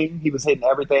blazing. He was hitting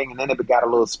everything, and then it got a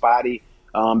little spotty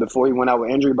before he went out with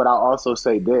injury. But I'll also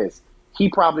say this: he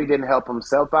probably didn't help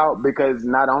himself out because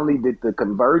not only did the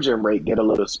conversion rate get a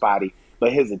little spotty,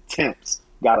 but his attempts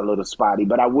got a little spotty.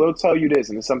 But I will tell you this,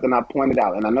 and it's something I pointed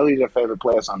out, and I know he's your favorite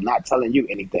player, so I'm not telling you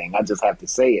anything. I just have to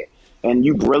say it, and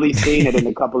you've really seen it in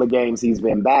a couple of games he's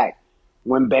been back.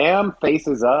 When Bam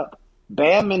faces up.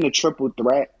 Bam in the triple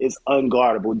threat is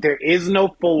unguardable. There is no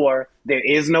 4, there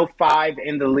is no 5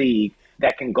 in the league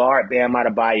that can guard Bam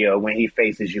Adebayo when he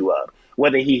faces you up.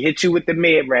 Whether he hits you with the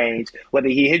mid-range, whether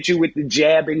he hits you with the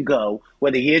jab and go,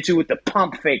 whether he hits you with the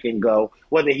pump fake and go,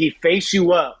 whether he face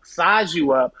you up, size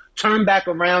you up, turn back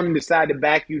around and decide to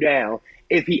back you down.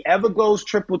 If he ever goes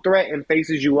triple threat and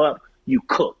faces you up, you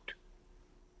cooked.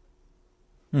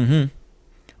 Mm-hmm.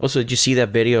 Also, did you see that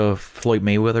video of Floyd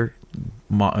Mayweather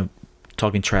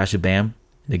talking trash to Bam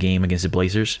the game against the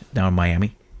Blazers down in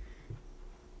Miami?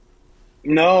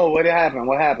 No, what happened?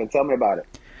 What happened? Tell me about it.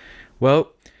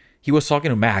 Well, he was talking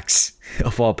to Max,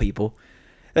 of all people.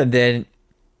 And then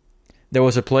there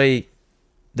was a play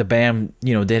the Bam,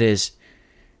 did his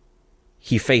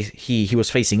he was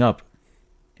facing up,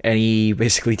 and he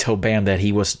basically told Bam that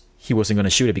he wasn't going to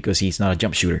shoot it because he's not a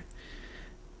jump shooter.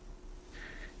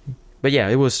 But yeah,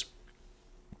 it was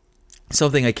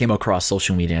something I came across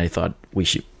social media, and I thought we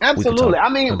should absolutely. I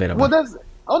mean, well, that's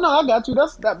I got you.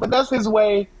 But that's his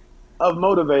way of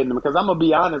motivating them. Because I'm gonna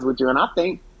be honest with you, and I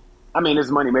think,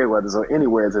 it's Money Mayweather, so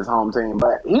anywhere is his home team.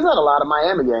 But he's at a lot of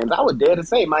Miami games. I would dare to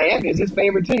say Miami is his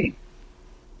favorite team.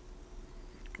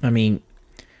 I mean,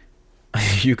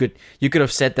 you could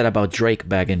have said that about Drake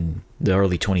back in the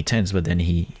early 2010s, but then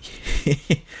he.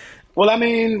 Well, I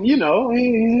mean,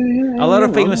 a lot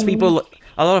of famous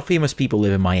people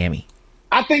live in Miami.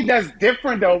 I think that's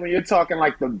different though when you're talking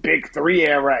like the Big 3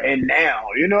 era and now.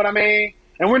 You know what I mean?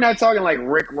 And we're not talking like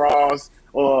Rick Ross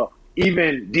or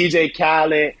even DJ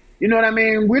Khaled. You know what I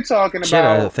mean? We're talking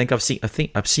about. I think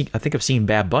I've seen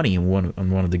Bad Bunny in one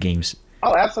of the games.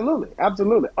 Oh, absolutely,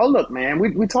 absolutely. Oh, look, man,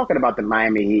 we're talking about the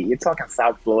Miami Heat. You're talking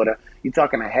South Florida. You're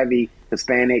talking a heavy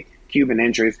Hispanic, Cuban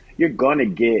interest. You're gonna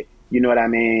get,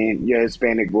 your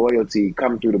Hispanic royalty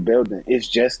come through the building. It's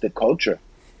just the culture.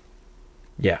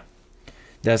 Yeah,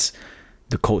 that's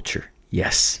the culture.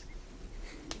 Yes.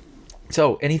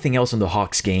 So, anything else in the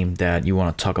Hawks game that you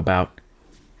want to talk about?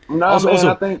 No,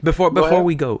 also, I think before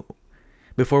we go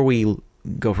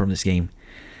from this game,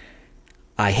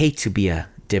 I hate to be a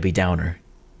Debbie Downer,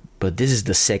 but this is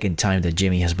the second time that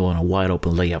Jimmy has blown a wide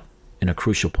open layup in a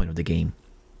crucial point of the game.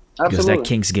 Absolutely. Because that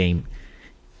Kings game,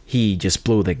 he just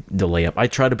blew the layup. I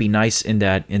tried to be nice in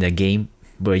that game,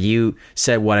 but you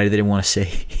said what I didn't want to say.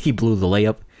 He blew the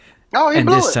layup. Oh, he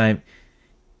blew it. And this time,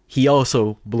 he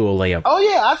also blew a layup. Oh,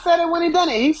 yeah, I said it when he done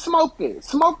it. He smoked it.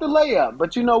 Smoked the layup.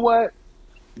 But you know what?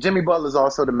 Jimmy Butler's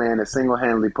also the man that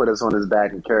single-handedly put us on his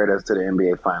back and carried us to the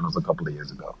NBA Finals a couple of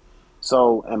years ago.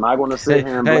 So, am I going to sit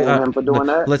here and blame him for doing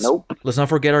that? Nope. Let's not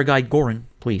forget our guy Goran,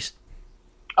 please.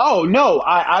 Oh, no,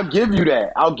 I'll give you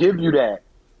that.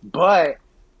 But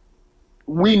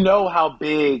we know how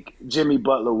big Jimmy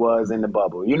Butler was in the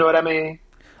bubble. You know what I mean?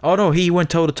 Oh, no, he went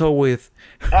toe-to-toe with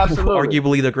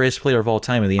arguably the greatest player of all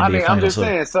time in the NBA Finals. I'm just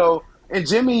saying. So, and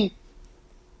Jimmy,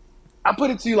 I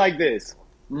put it to you like this.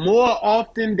 More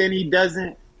often than he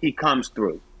doesn't, he comes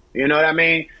through. You know what I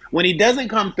mean? When he doesn't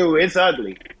come through, it's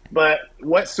ugly. But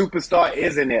what superstar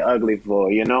isn't it ugly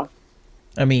for,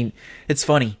 I mean, it's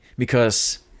funny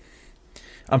because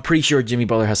I'm pretty sure Jimmy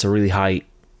Butler has a really high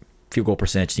field goal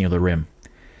percentage near the rim.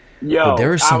 Yo, but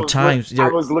there are some times. I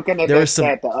was looking at that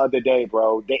stat the other day,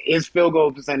 bro. His field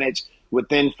goal percentage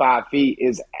within 5 feet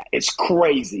it's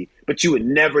crazy. But you would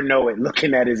never know it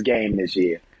looking at his game this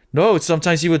year. No,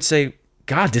 sometimes you would say,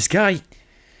 God, this guy,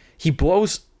 he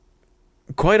blows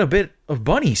quite a bit of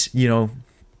bunnies,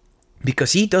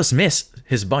 because he does miss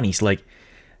his bunnies. Like,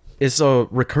 it's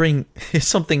something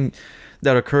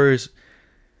that occurs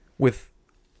with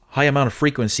high amount of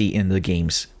frequency in the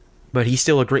games, but he's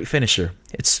still a great finisher.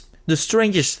 It's the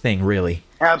strangest thing, really.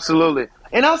 Absolutely.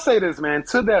 And I'll say this, man,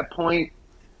 to that point,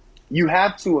 you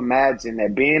have to imagine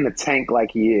that being a tank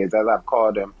like he is, as I've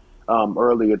called him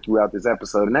earlier throughout this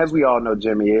episode, and as we all know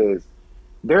Jimmy is,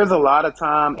 there's a lot of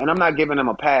time, and I'm not giving him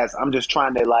a pass, I'm just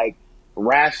trying to,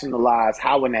 rationalize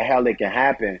how in the hell it can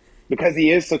happen, because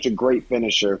he is such a great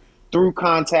finisher through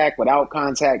contact, without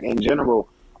contact in general.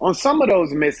 on some of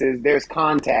those misses, there's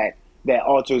contact that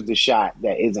alters the shot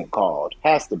that isn't called.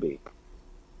 Has to be.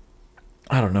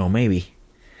 I don't know, maybe.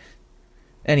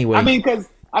 Anyway. I mean,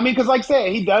 because like I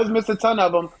said, he does miss a ton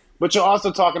of them, but you're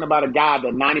also talking about a guy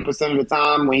that 90% of the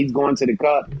time when he's going to the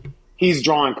cup, he's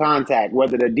drawing contact,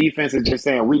 whether the defense is just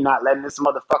saying, we not letting this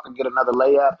motherfucker get another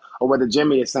layup, or whether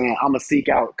Jimmy is saying, I'm going to seek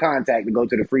out contact to go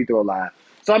to the free throw line.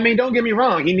 So, I mean, don't get me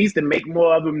wrong. He needs to make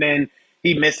more of them than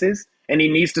he misses, and he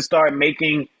needs to start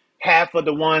making half of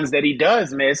the ones that he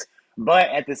does miss. But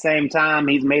at the same time,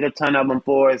 he's made a ton of them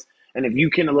for us. And if you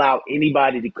can allow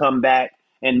anybody to come back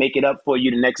and make it up for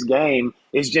you the next game,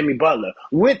 it's Jimmy Butler.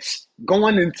 Which,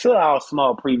 going into our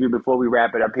small preview before we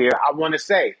wrap it up here, I want to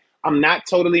say, I'm not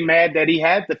totally mad that he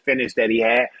had the finish that he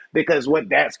had, because what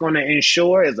that's going to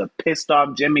ensure is a pissed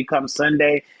off Jimmy come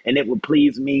Sunday, and it would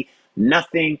please me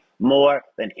nothing more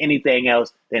than anything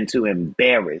else than to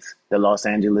embarrass the Los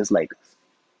Angeles Lakers.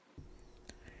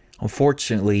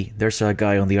 Unfortunately, there's a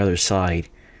guy on the other side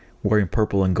wearing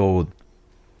purple and gold.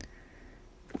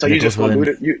 So you just gonna do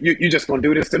this? You just gonna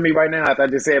do this to me right now? After I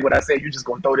just said what I said, you just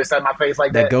gonna throw this at my face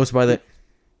like that?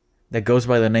 That goes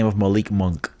by the name of Malik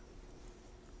Monk.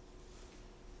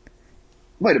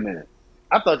 Wait a minute.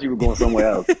 I thought you were going somewhere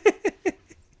else.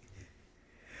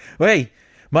 Wait,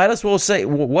 might as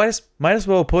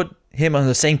well put him on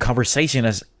the same conversation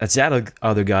as that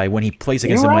other guy when he plays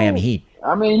against the Miami Heat.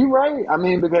 I mean, you're right. I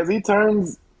mean, because he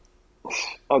turns.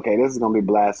 Okay, this is gonna be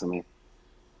blasphemy.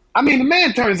 I mean, the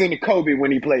man turns into Kobe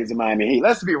when he plays the Miami Heat.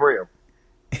 Let's be real.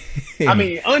 I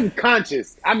mean,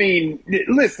 unconscious. I mean,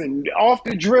 listen, off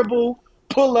the dribble,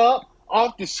 pull up,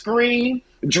 off the screen,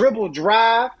 dribble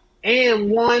drive, and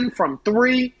one from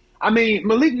three. I mean,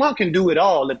 Malik Monk can do it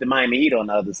all at the Miami Heat on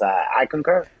the other side. I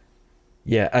concur.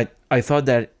 Yeah, I thought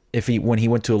that when he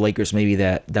went to the Lakers, maybe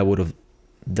that would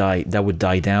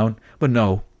die down. But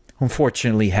no,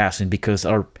 unfortunately hasn't, because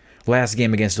our last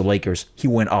game against the Lakers, he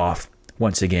went off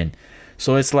once again.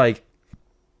 So it's like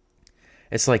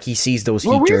he sees those Heat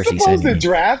jerseys. Were we supposed to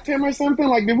draft him or something?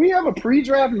 Like, did we have a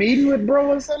pre-draft meeting with bro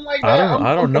or something like that?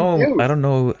 I don't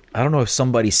know if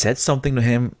somebody said something to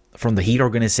him from the Heat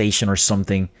organization or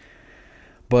something.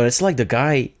 But it's like the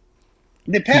guy.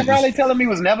 Did Pat Riley tell him he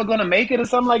was never going to make it or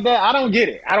something like that? I don't get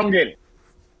it.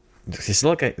 It's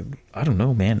like I don't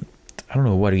know, man. I don't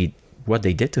know what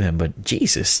they did to him, but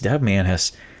Jesus, that man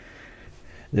has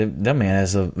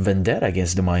a vendetta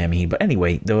against the Miami Heat. But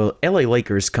anyway, the LA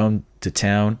Lakers come to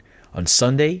town on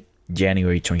Sunday,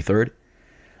 January 23rd.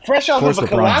 Fresh off of a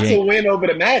colossal win over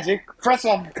the Magic.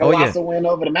 Win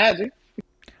over the Magic.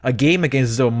 A game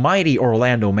against the mighty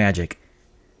Orlando Magic.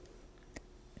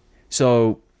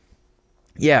 So,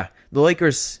 yeah, the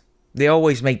Lakers, they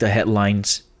always make the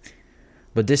headlines.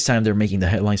 But this time they're making the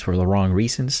headlines for the wrong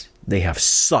reasons. They have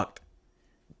sucked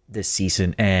this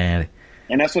season, and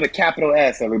that's with a capital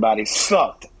S, everybody.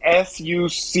 Sucked.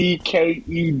 S-U-C-K-E-D.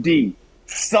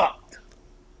 Sucked.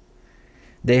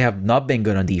 They have not been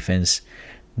good on defense.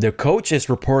 Their coach is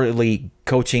reportedly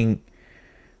coaching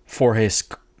for his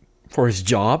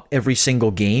job every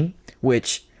single game,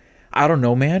 which, I don't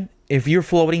know, man. If you're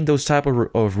floating those type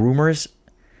of rumors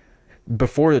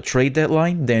before the trade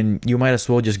deadline, then you might as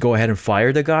well just go ahead and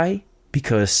fire the guy,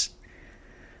 because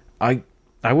I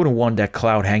wouldn't want that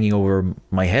cloud hanging over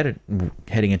my head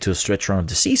heading into a stretch run of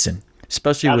the season,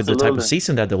 especially with the type of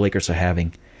season that the Lakers are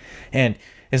having. And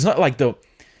it's not like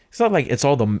it's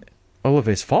all of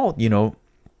his fault, you know.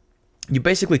 You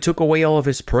basically took away all of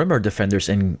his perimeter defenders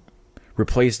and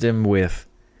replaced them with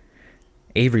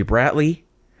Avery Bradley,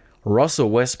 Russell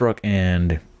Westbrook,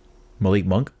 and Malik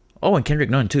Monk. Oh, and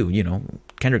Kendrick Nunn too. You know,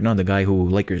 Kendrick Nunn, the guy who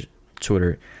Lakers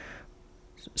Twitter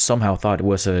somehow thought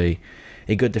was a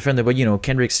good defender, but you know,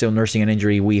 Kendrick's still nursing an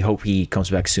injury. We hope he comes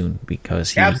back soon,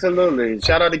 because absolutely.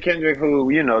 Shout out to Kendrick,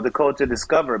 who, you know, the culture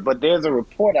discovered. But there's a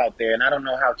report out there, and I don't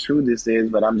know how true this is,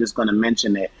 but I'm just going to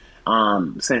mention it.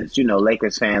 Since, you know,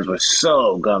 Lakers fans were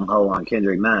so gung ho on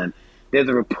Kendrick Nunn, there's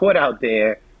a report out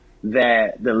there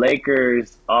that the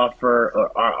Lakers are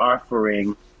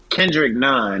offering Kendrick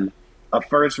Nunn a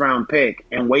first round pick,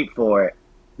 and wait for it,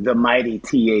 the mighty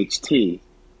THT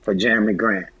for Jeremy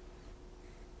Grant.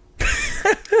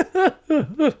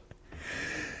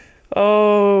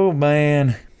 Oh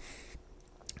man,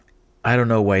 I don't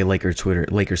know why Lakers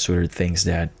Twitter thinks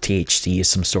that THT is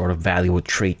some sort of valuable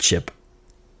trade chip.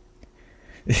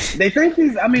 They think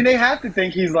they have to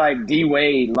think he's like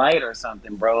D-Wade light or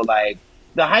something, bro. Like,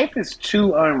 the hype is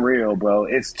too unreal, bro.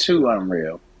 It's too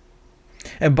unreal.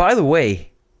 And by the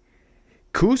way,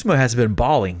 Kuzma has been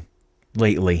balling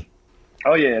lately.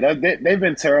 Oh yeah, they've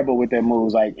been terrible with their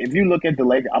moves. Like, if you look at the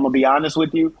Lakers, I'm gonna be honest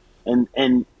with you,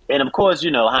 and and of course,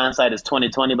 hindsight is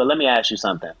 2020. But let me ask you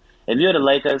something: if you're the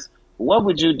Lakers, what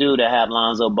would you do to have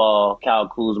Lonzo Ball, Kyle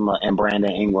Kuzma, and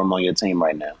Brandon Ingram on your team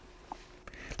right now?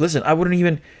 Listen, I wouldn't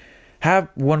even have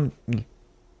one.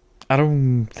 I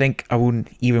don't think I wouldn't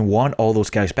even want all those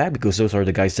guys back because those are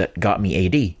the guys that got me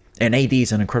AD. And AD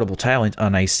is an incredible talent,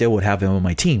 and I still would have him on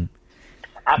my team.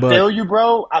 I feel you,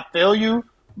 bro. I feel you.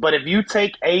 But if you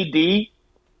take AD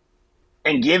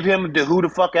and give him the who the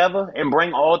fuck ever and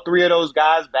bring all three of those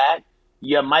guys back,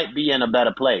 you might be in a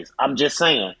better place. I'm just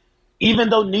saying. Even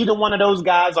though neither one of those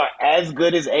guys are as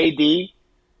good as AD,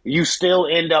 you still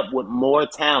end up with more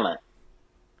talent.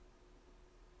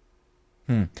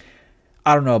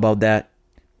 I don't know about that.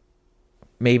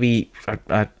 Maybe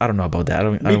I don't know about that. I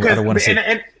don't want to say.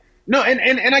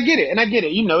 And I get it.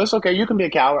 It's okay. You can be a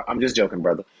coward. I'm just joking,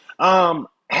 brother.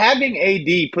 Having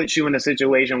AD puts you in a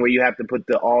situation where you have to put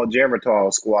the all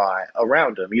Geritol squad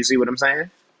around him. You see what I'm saying?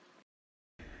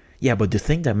 Yeah, but the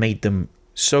thing that made them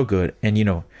so good,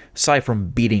 and aside from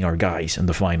beating our guys in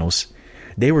the finals,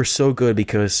 they were so good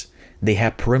because they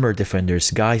had perimeter defenders,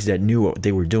 guys that knew what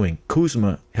they were doing.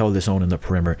 Kuzma held his own in the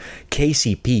perimeter.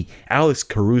 KCP, Alex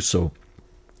Caruso,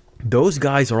 those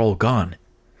guys are all gone.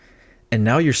 And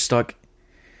now you're stuck.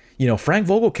 Frank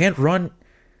Vogel can't run,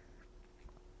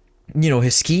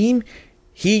 his scheme.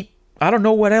 I don't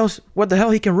know what the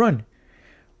hell he can run.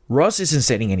 Russ isn't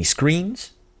setting any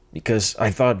screens because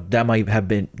I thought that might have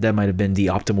been the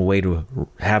optimal way to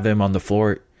have him on the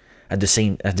floor at the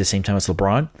same time as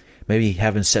LeBron. Maybe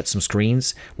have him set some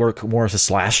screens, work more as a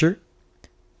slasher.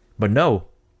 But no,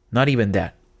 not even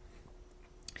that.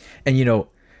 And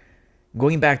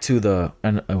going back to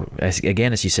as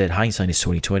you said, hindsight is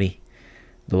 2020.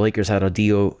 The Lakers had a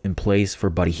deal in place for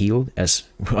Buddy Hield.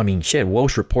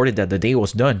 Woj reported that the deal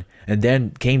was done, and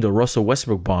then came the Russell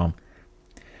Westbrook bomb.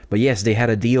 But yes, they had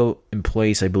a deal in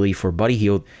place, I believe, for Buddy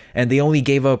Hield, and they only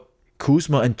gave up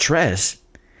Kuzma and Trez.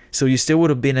 So you still would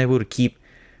have been able to keep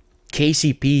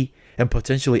KCP and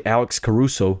potentially Alex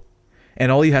Caruso,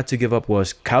 and all you had to give up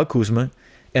was Kyle Kuzma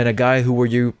and a guy who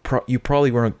you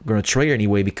probably weren't going to trade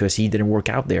anyway because he didn't work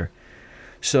out there.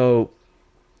 So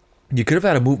you could have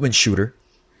had a movement shooter,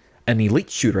 an elite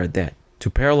shooter at that, to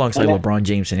pair alongside LeBron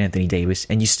James and Anthony Davis,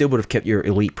 and you still would have kept your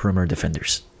elite perimeter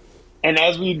defenders. And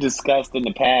as we discussed in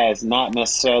the past, not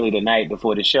necessarily the night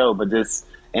before the show, but just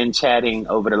in chatting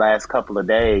over the last couple of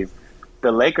days,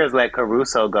 the Lakers let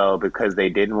Caruso go because they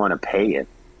didn't want to pay it.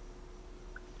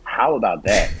 How about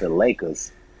that? The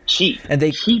Lakers, cheap. And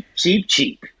they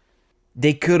cheap.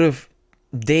 They could have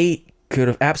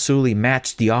absolutely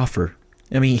matched the offer.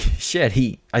 I mean, shit.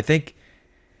 I think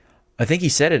he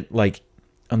said it like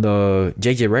on the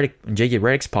JJ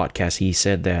Redick's podcast. He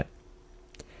said that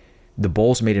the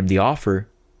Bulls made him the offer,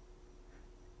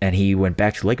 and he went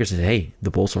back to the Lakers and said, "Hey,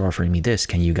 the Bulls are offering me this.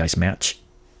 Can you guys match?"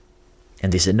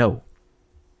 And they said no.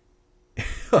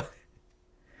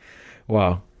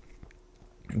 Wow.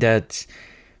 That's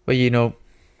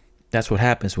what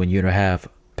happens when you don't have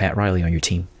Pat Riley on your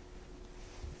team.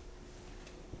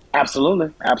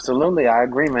 Absolutely. I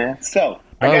agree, man. So,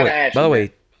 I got to ask you. By the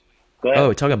way,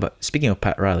 go ahead. Speaking of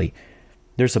Pat Riley,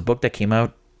 there's a book that came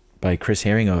out by Chris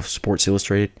Herring of Sports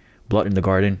Illustrated, Blood in the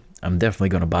Garden. I'm definitely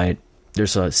going to buy it.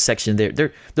 There's a section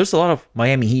there. There's a lot of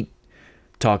Miami Heat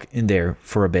talk in there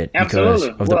for a bit because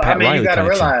of the Pat Riley you got to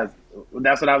connection. realize,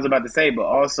 that's what I was about to say, but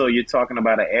also you're talking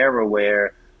about an era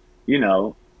where,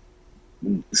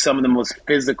 some of the most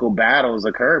physical battles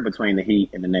occurred between the Heat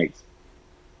and the Knicks.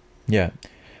 Yeah.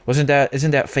 Isn't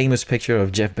that famous picture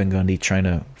of Jeff Van Gundy trying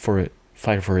to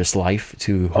fight for his life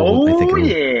to hold? Oh, I think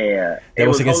that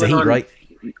was against the Heat, right?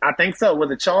 I think so. Was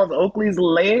it Charles Oakley's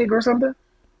leg or something?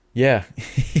 Yeah.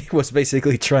 He was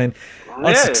basically trying,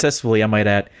 unsuccessfully, I might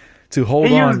add, to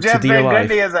hold on to Jeff dear life.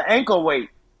 Van Gundy as an ankle weight.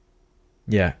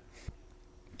 Yeah.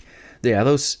 Yeah,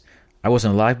 those, I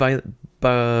wasn't alive by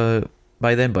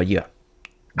then, but yeah.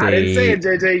 I didn't say it,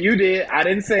 JJ. You did. I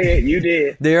didn't say it. You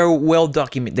did. They had well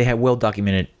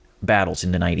documented battles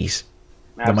in the 90s.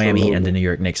 Absolutely. The Miami Heat and the New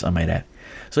York Knicks, I might add.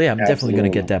 So yeah, I'm definitely going to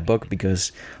get that book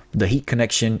because the Heat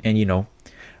connection, and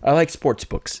I like sports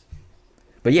books.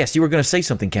 But yes, you were going to say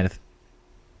something, Kenneth.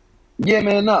 Yeah,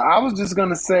 man. No, I was just going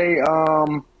to say,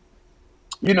 while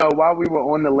we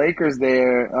were on the Lakers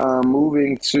there,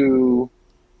 moving to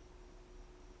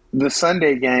the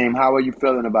Sunday game, how are you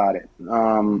feeling about it?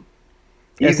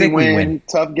 Easy win,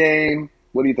 tough game.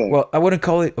 What do you think? Well, I wouldn't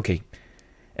call it, okay.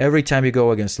 Every time you go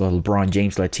against a LeBron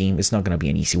James-led team, it's not going to be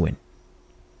an easy win.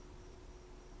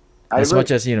 As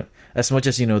much as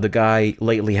the guy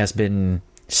lately has been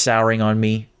souring on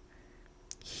me,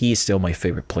 he is still my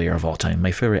favorite player of all time,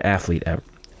 my favorite athlete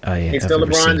He's have still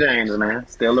ever LeBron seen. James, man.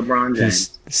 Still LeBron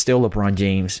James. He's still LeBron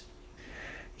James.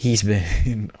 He's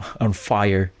been on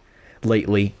fire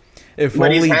lately. If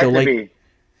But he's only had to be.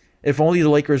 if only the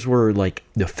Lakers were like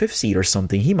the 5th seed or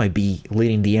something, he might be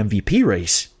leading the MVP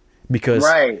race. Because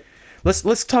Right.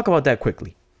 let's talk about that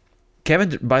quickly.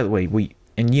 Kevin, by the way, we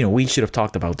should have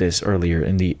talked about this earlier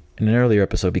in an earlier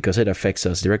episode because it affects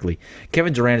us directly.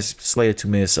 Kevin Durant is slated to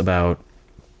miss about,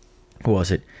 what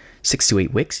was it, 6 to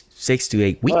 8 weeks? 6 to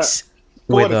 8 weeks.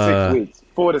 4 to 6 weeks.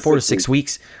 4 to 6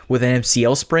 weeks with an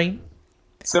MCL sprain.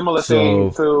 Similar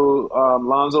thing to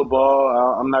Lonzo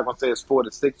Ball. I'm not going to say it's 4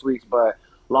 to 6 weeks, but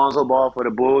Lonzo Ball for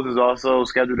the Bulls is also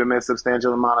scheduled to miss a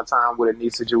substantial amount of time with a knee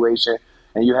situation.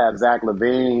 And you have Zach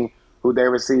LaVine, who they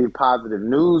received positive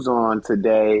news on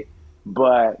today,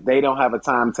 but they don't have a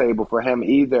timetable for him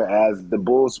either, as the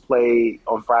Bulls play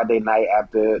on Friday night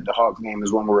after the Hawks game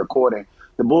is when we're recording.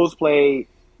 The Bulls play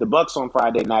the Bucks on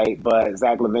Friday night, but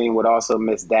Zach LaVine would also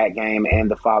miss that game and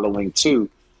the following two.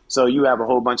 So you have a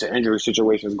whole bunch of injury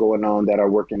situations going on that are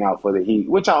working out for the Heat,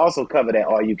 which I also covered at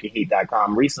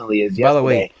allyoucanheat.com recently as yesterday. By the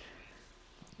way,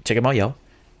 check them out, yo.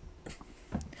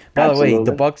 By Absolutely.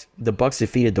 the way, the Bucks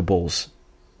defeated the Bulls.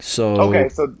 So okay,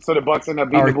 so the Bucks end up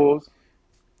beating the Bulls?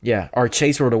 Yeah, our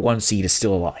chase for the 1 seed is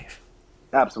still alive.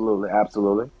 Absolutely.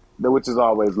 Which is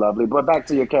always lovely. But back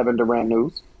to your Kevin Durant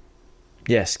news.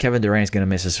 Yes, Kevin Durant is going to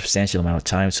miss a substantial amount of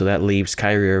time, so that leaves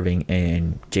Kyrie Irving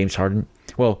and James Harden.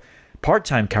 Well,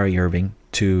 part-time Kyrie Irving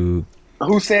to...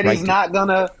 Who said Who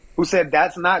said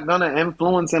that's not gonna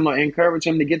influence him or encourage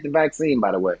him to get the vaccine?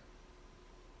 By the way.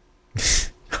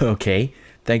 Okay,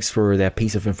 thanks for that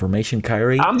piece of information,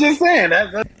 Kyrie. I'm just saying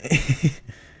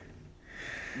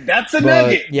that's a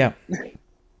nugget. Yeah,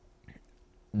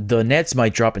 the Nets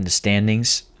might drop in the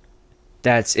standings.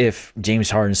 That's if James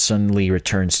Harden suddenly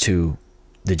returns to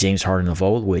the James Harden of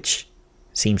old, which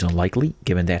seems unlikely,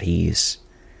 given that he's...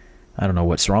 I don't know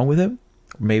what's wrong with him.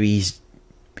 Maybe he's...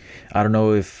 I don't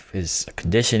know if his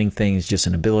conditioning thing is just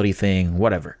an ability thing,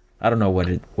 whatever. I don't know what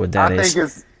that is. I think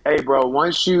it's... Hey, bro,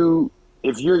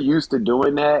 if you're used to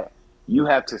doing that, you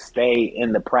have to stay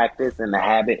in the practice and the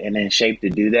habit and in shape to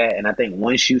do that. And I think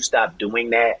once you stop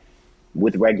doing that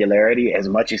with regularity, as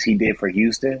much as he did for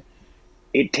Houston,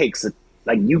 it takes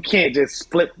you can't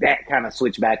just flip that kind of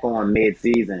switch back on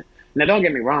mid-season. Now, don't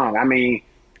get me wrong. I mean,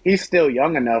 he's still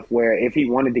young enough where if he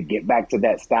wanted to get back to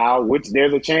that style, which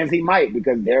there's a chance he might,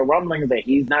 because there are rumblings that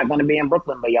he's not going to be in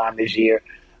Brooklyn beyond this year.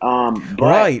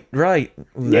 Right.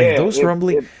 Yeah,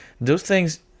 those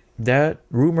things, that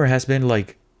rumor has been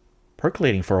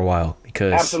percolating for a while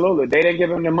because... Absolutely. They didn't give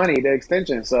him the money, the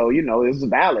extension. So, it's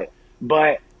valid.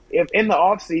 But if in the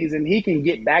offseason he can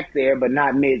get back there, but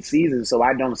not mid-season, so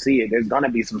I don't see it. There's going to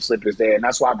be some slippage there. And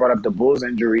that's why I brought up the Bulls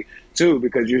injury, too,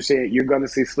 because you're going to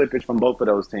see slippage from both of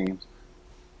those teams.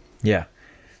 Yeah.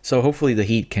 So hopefully the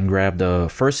Heat can grab the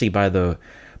first seed by the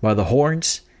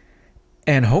horns.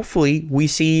 And hopefully we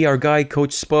see our guy,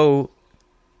 Coach Spo,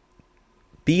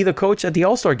 be the coach at the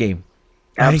All-Star game.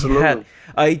 Absolutely.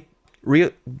 I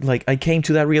came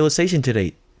to that realization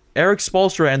today. Eric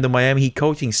Spoelstra and the Miami Heat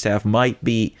coaching staff might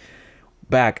be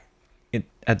back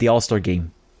at the All-Star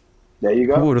game. There you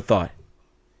go. Who would have thought?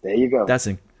 There you go.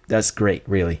 That's great,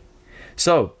 really.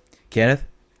 So, Kenneth,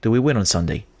 do we win on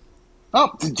Sunday?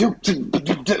 Oh,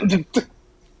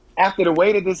 after the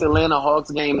way that this Atlanta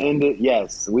Hawks game ended,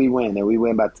 yes, we win, and we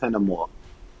win by 10 or more.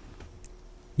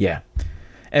 Yeah.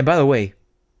 And by the way,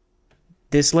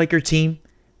 this Laker team,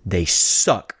 they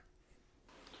suck.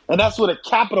 And that's with a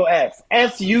capital S.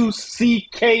 S-U-C-K-E-D.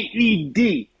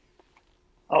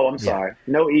 Oh, I'm sorry.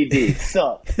 No E-D.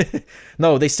 Suck.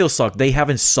 No, they still suck. They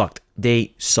haven't sucked.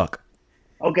 They suck.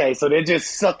 Okay, so they're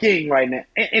just sucking right now.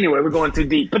 Anyway, we're going too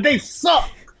deep. But they suck.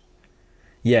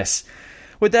 Yes.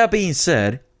 With that being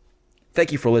said,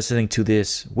 thank you for listening to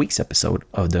this week's episode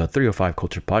of the 305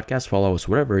 Culture Podcast. Follow us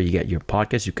wherever you get your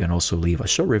podcasts. You can also leave a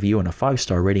show review and a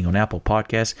 5-star rating on Apple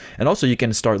Podcasts. And also you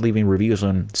can start leaving reviews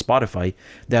on Spotify.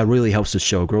 That really helps the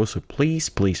show grow. So please,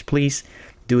 please, please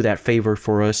do that favor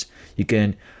for us. You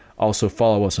can also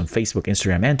follow us on Facebook,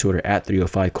 Instagram, and Twitter at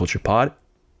 305 Culture Pod.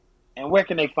 And where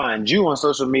can they find you on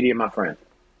social media, my friend?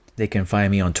 They can find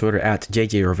me on Twitter at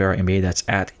JJ Rivera NBA. That's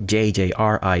at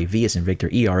JJRIV as in Victor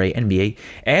ERA NBA.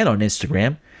 And on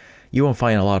Instagram, you won't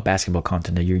find a lot of basketball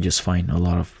content there. You just find a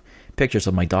lot of pictures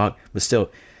of my dog. But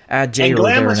still, at J and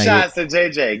Rivera. glamour shots of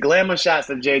JJ. Glamour shots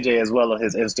of JJ as well on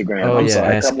his Instagram. Oh, I'm yeah,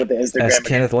 sorry. Come with the Instagram. As again.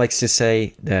 Kenneth likes to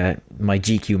say, that my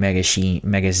GQ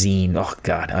magazine. Oh,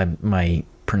 God. My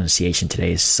pronunciation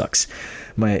today sucks.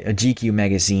 My GQ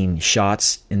magazine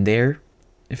shots in there,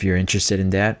 if you're interested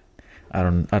in that.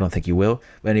 don't think you will.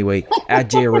 But anyway, at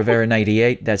Jairo Rivera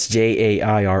 98. That's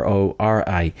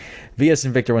JAIRORI. VS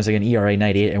and Victor once again, ERA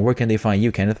 98. And where can they find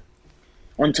you, Kenneth?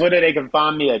 On Twitter, they can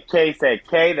find me at K said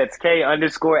K. That's K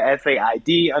underscore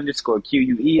SAID underscore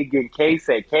QUE. Again, K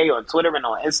said K on Twitter and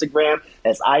on Instagram.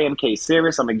 That's IMK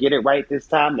Cirrus. I'm going to get it right this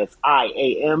time. That's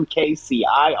IAMKCIRRUS.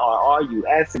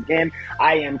 Again,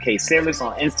 IMK Cirrus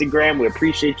on Instagram. We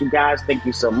appreciate you guys. Thank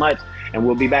you so much. And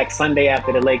we'll be back Sunday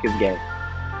after the Lakers game.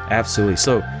 Absolutely.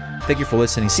 So, thank you for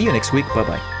listening. See you next week.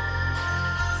 Bye-bye.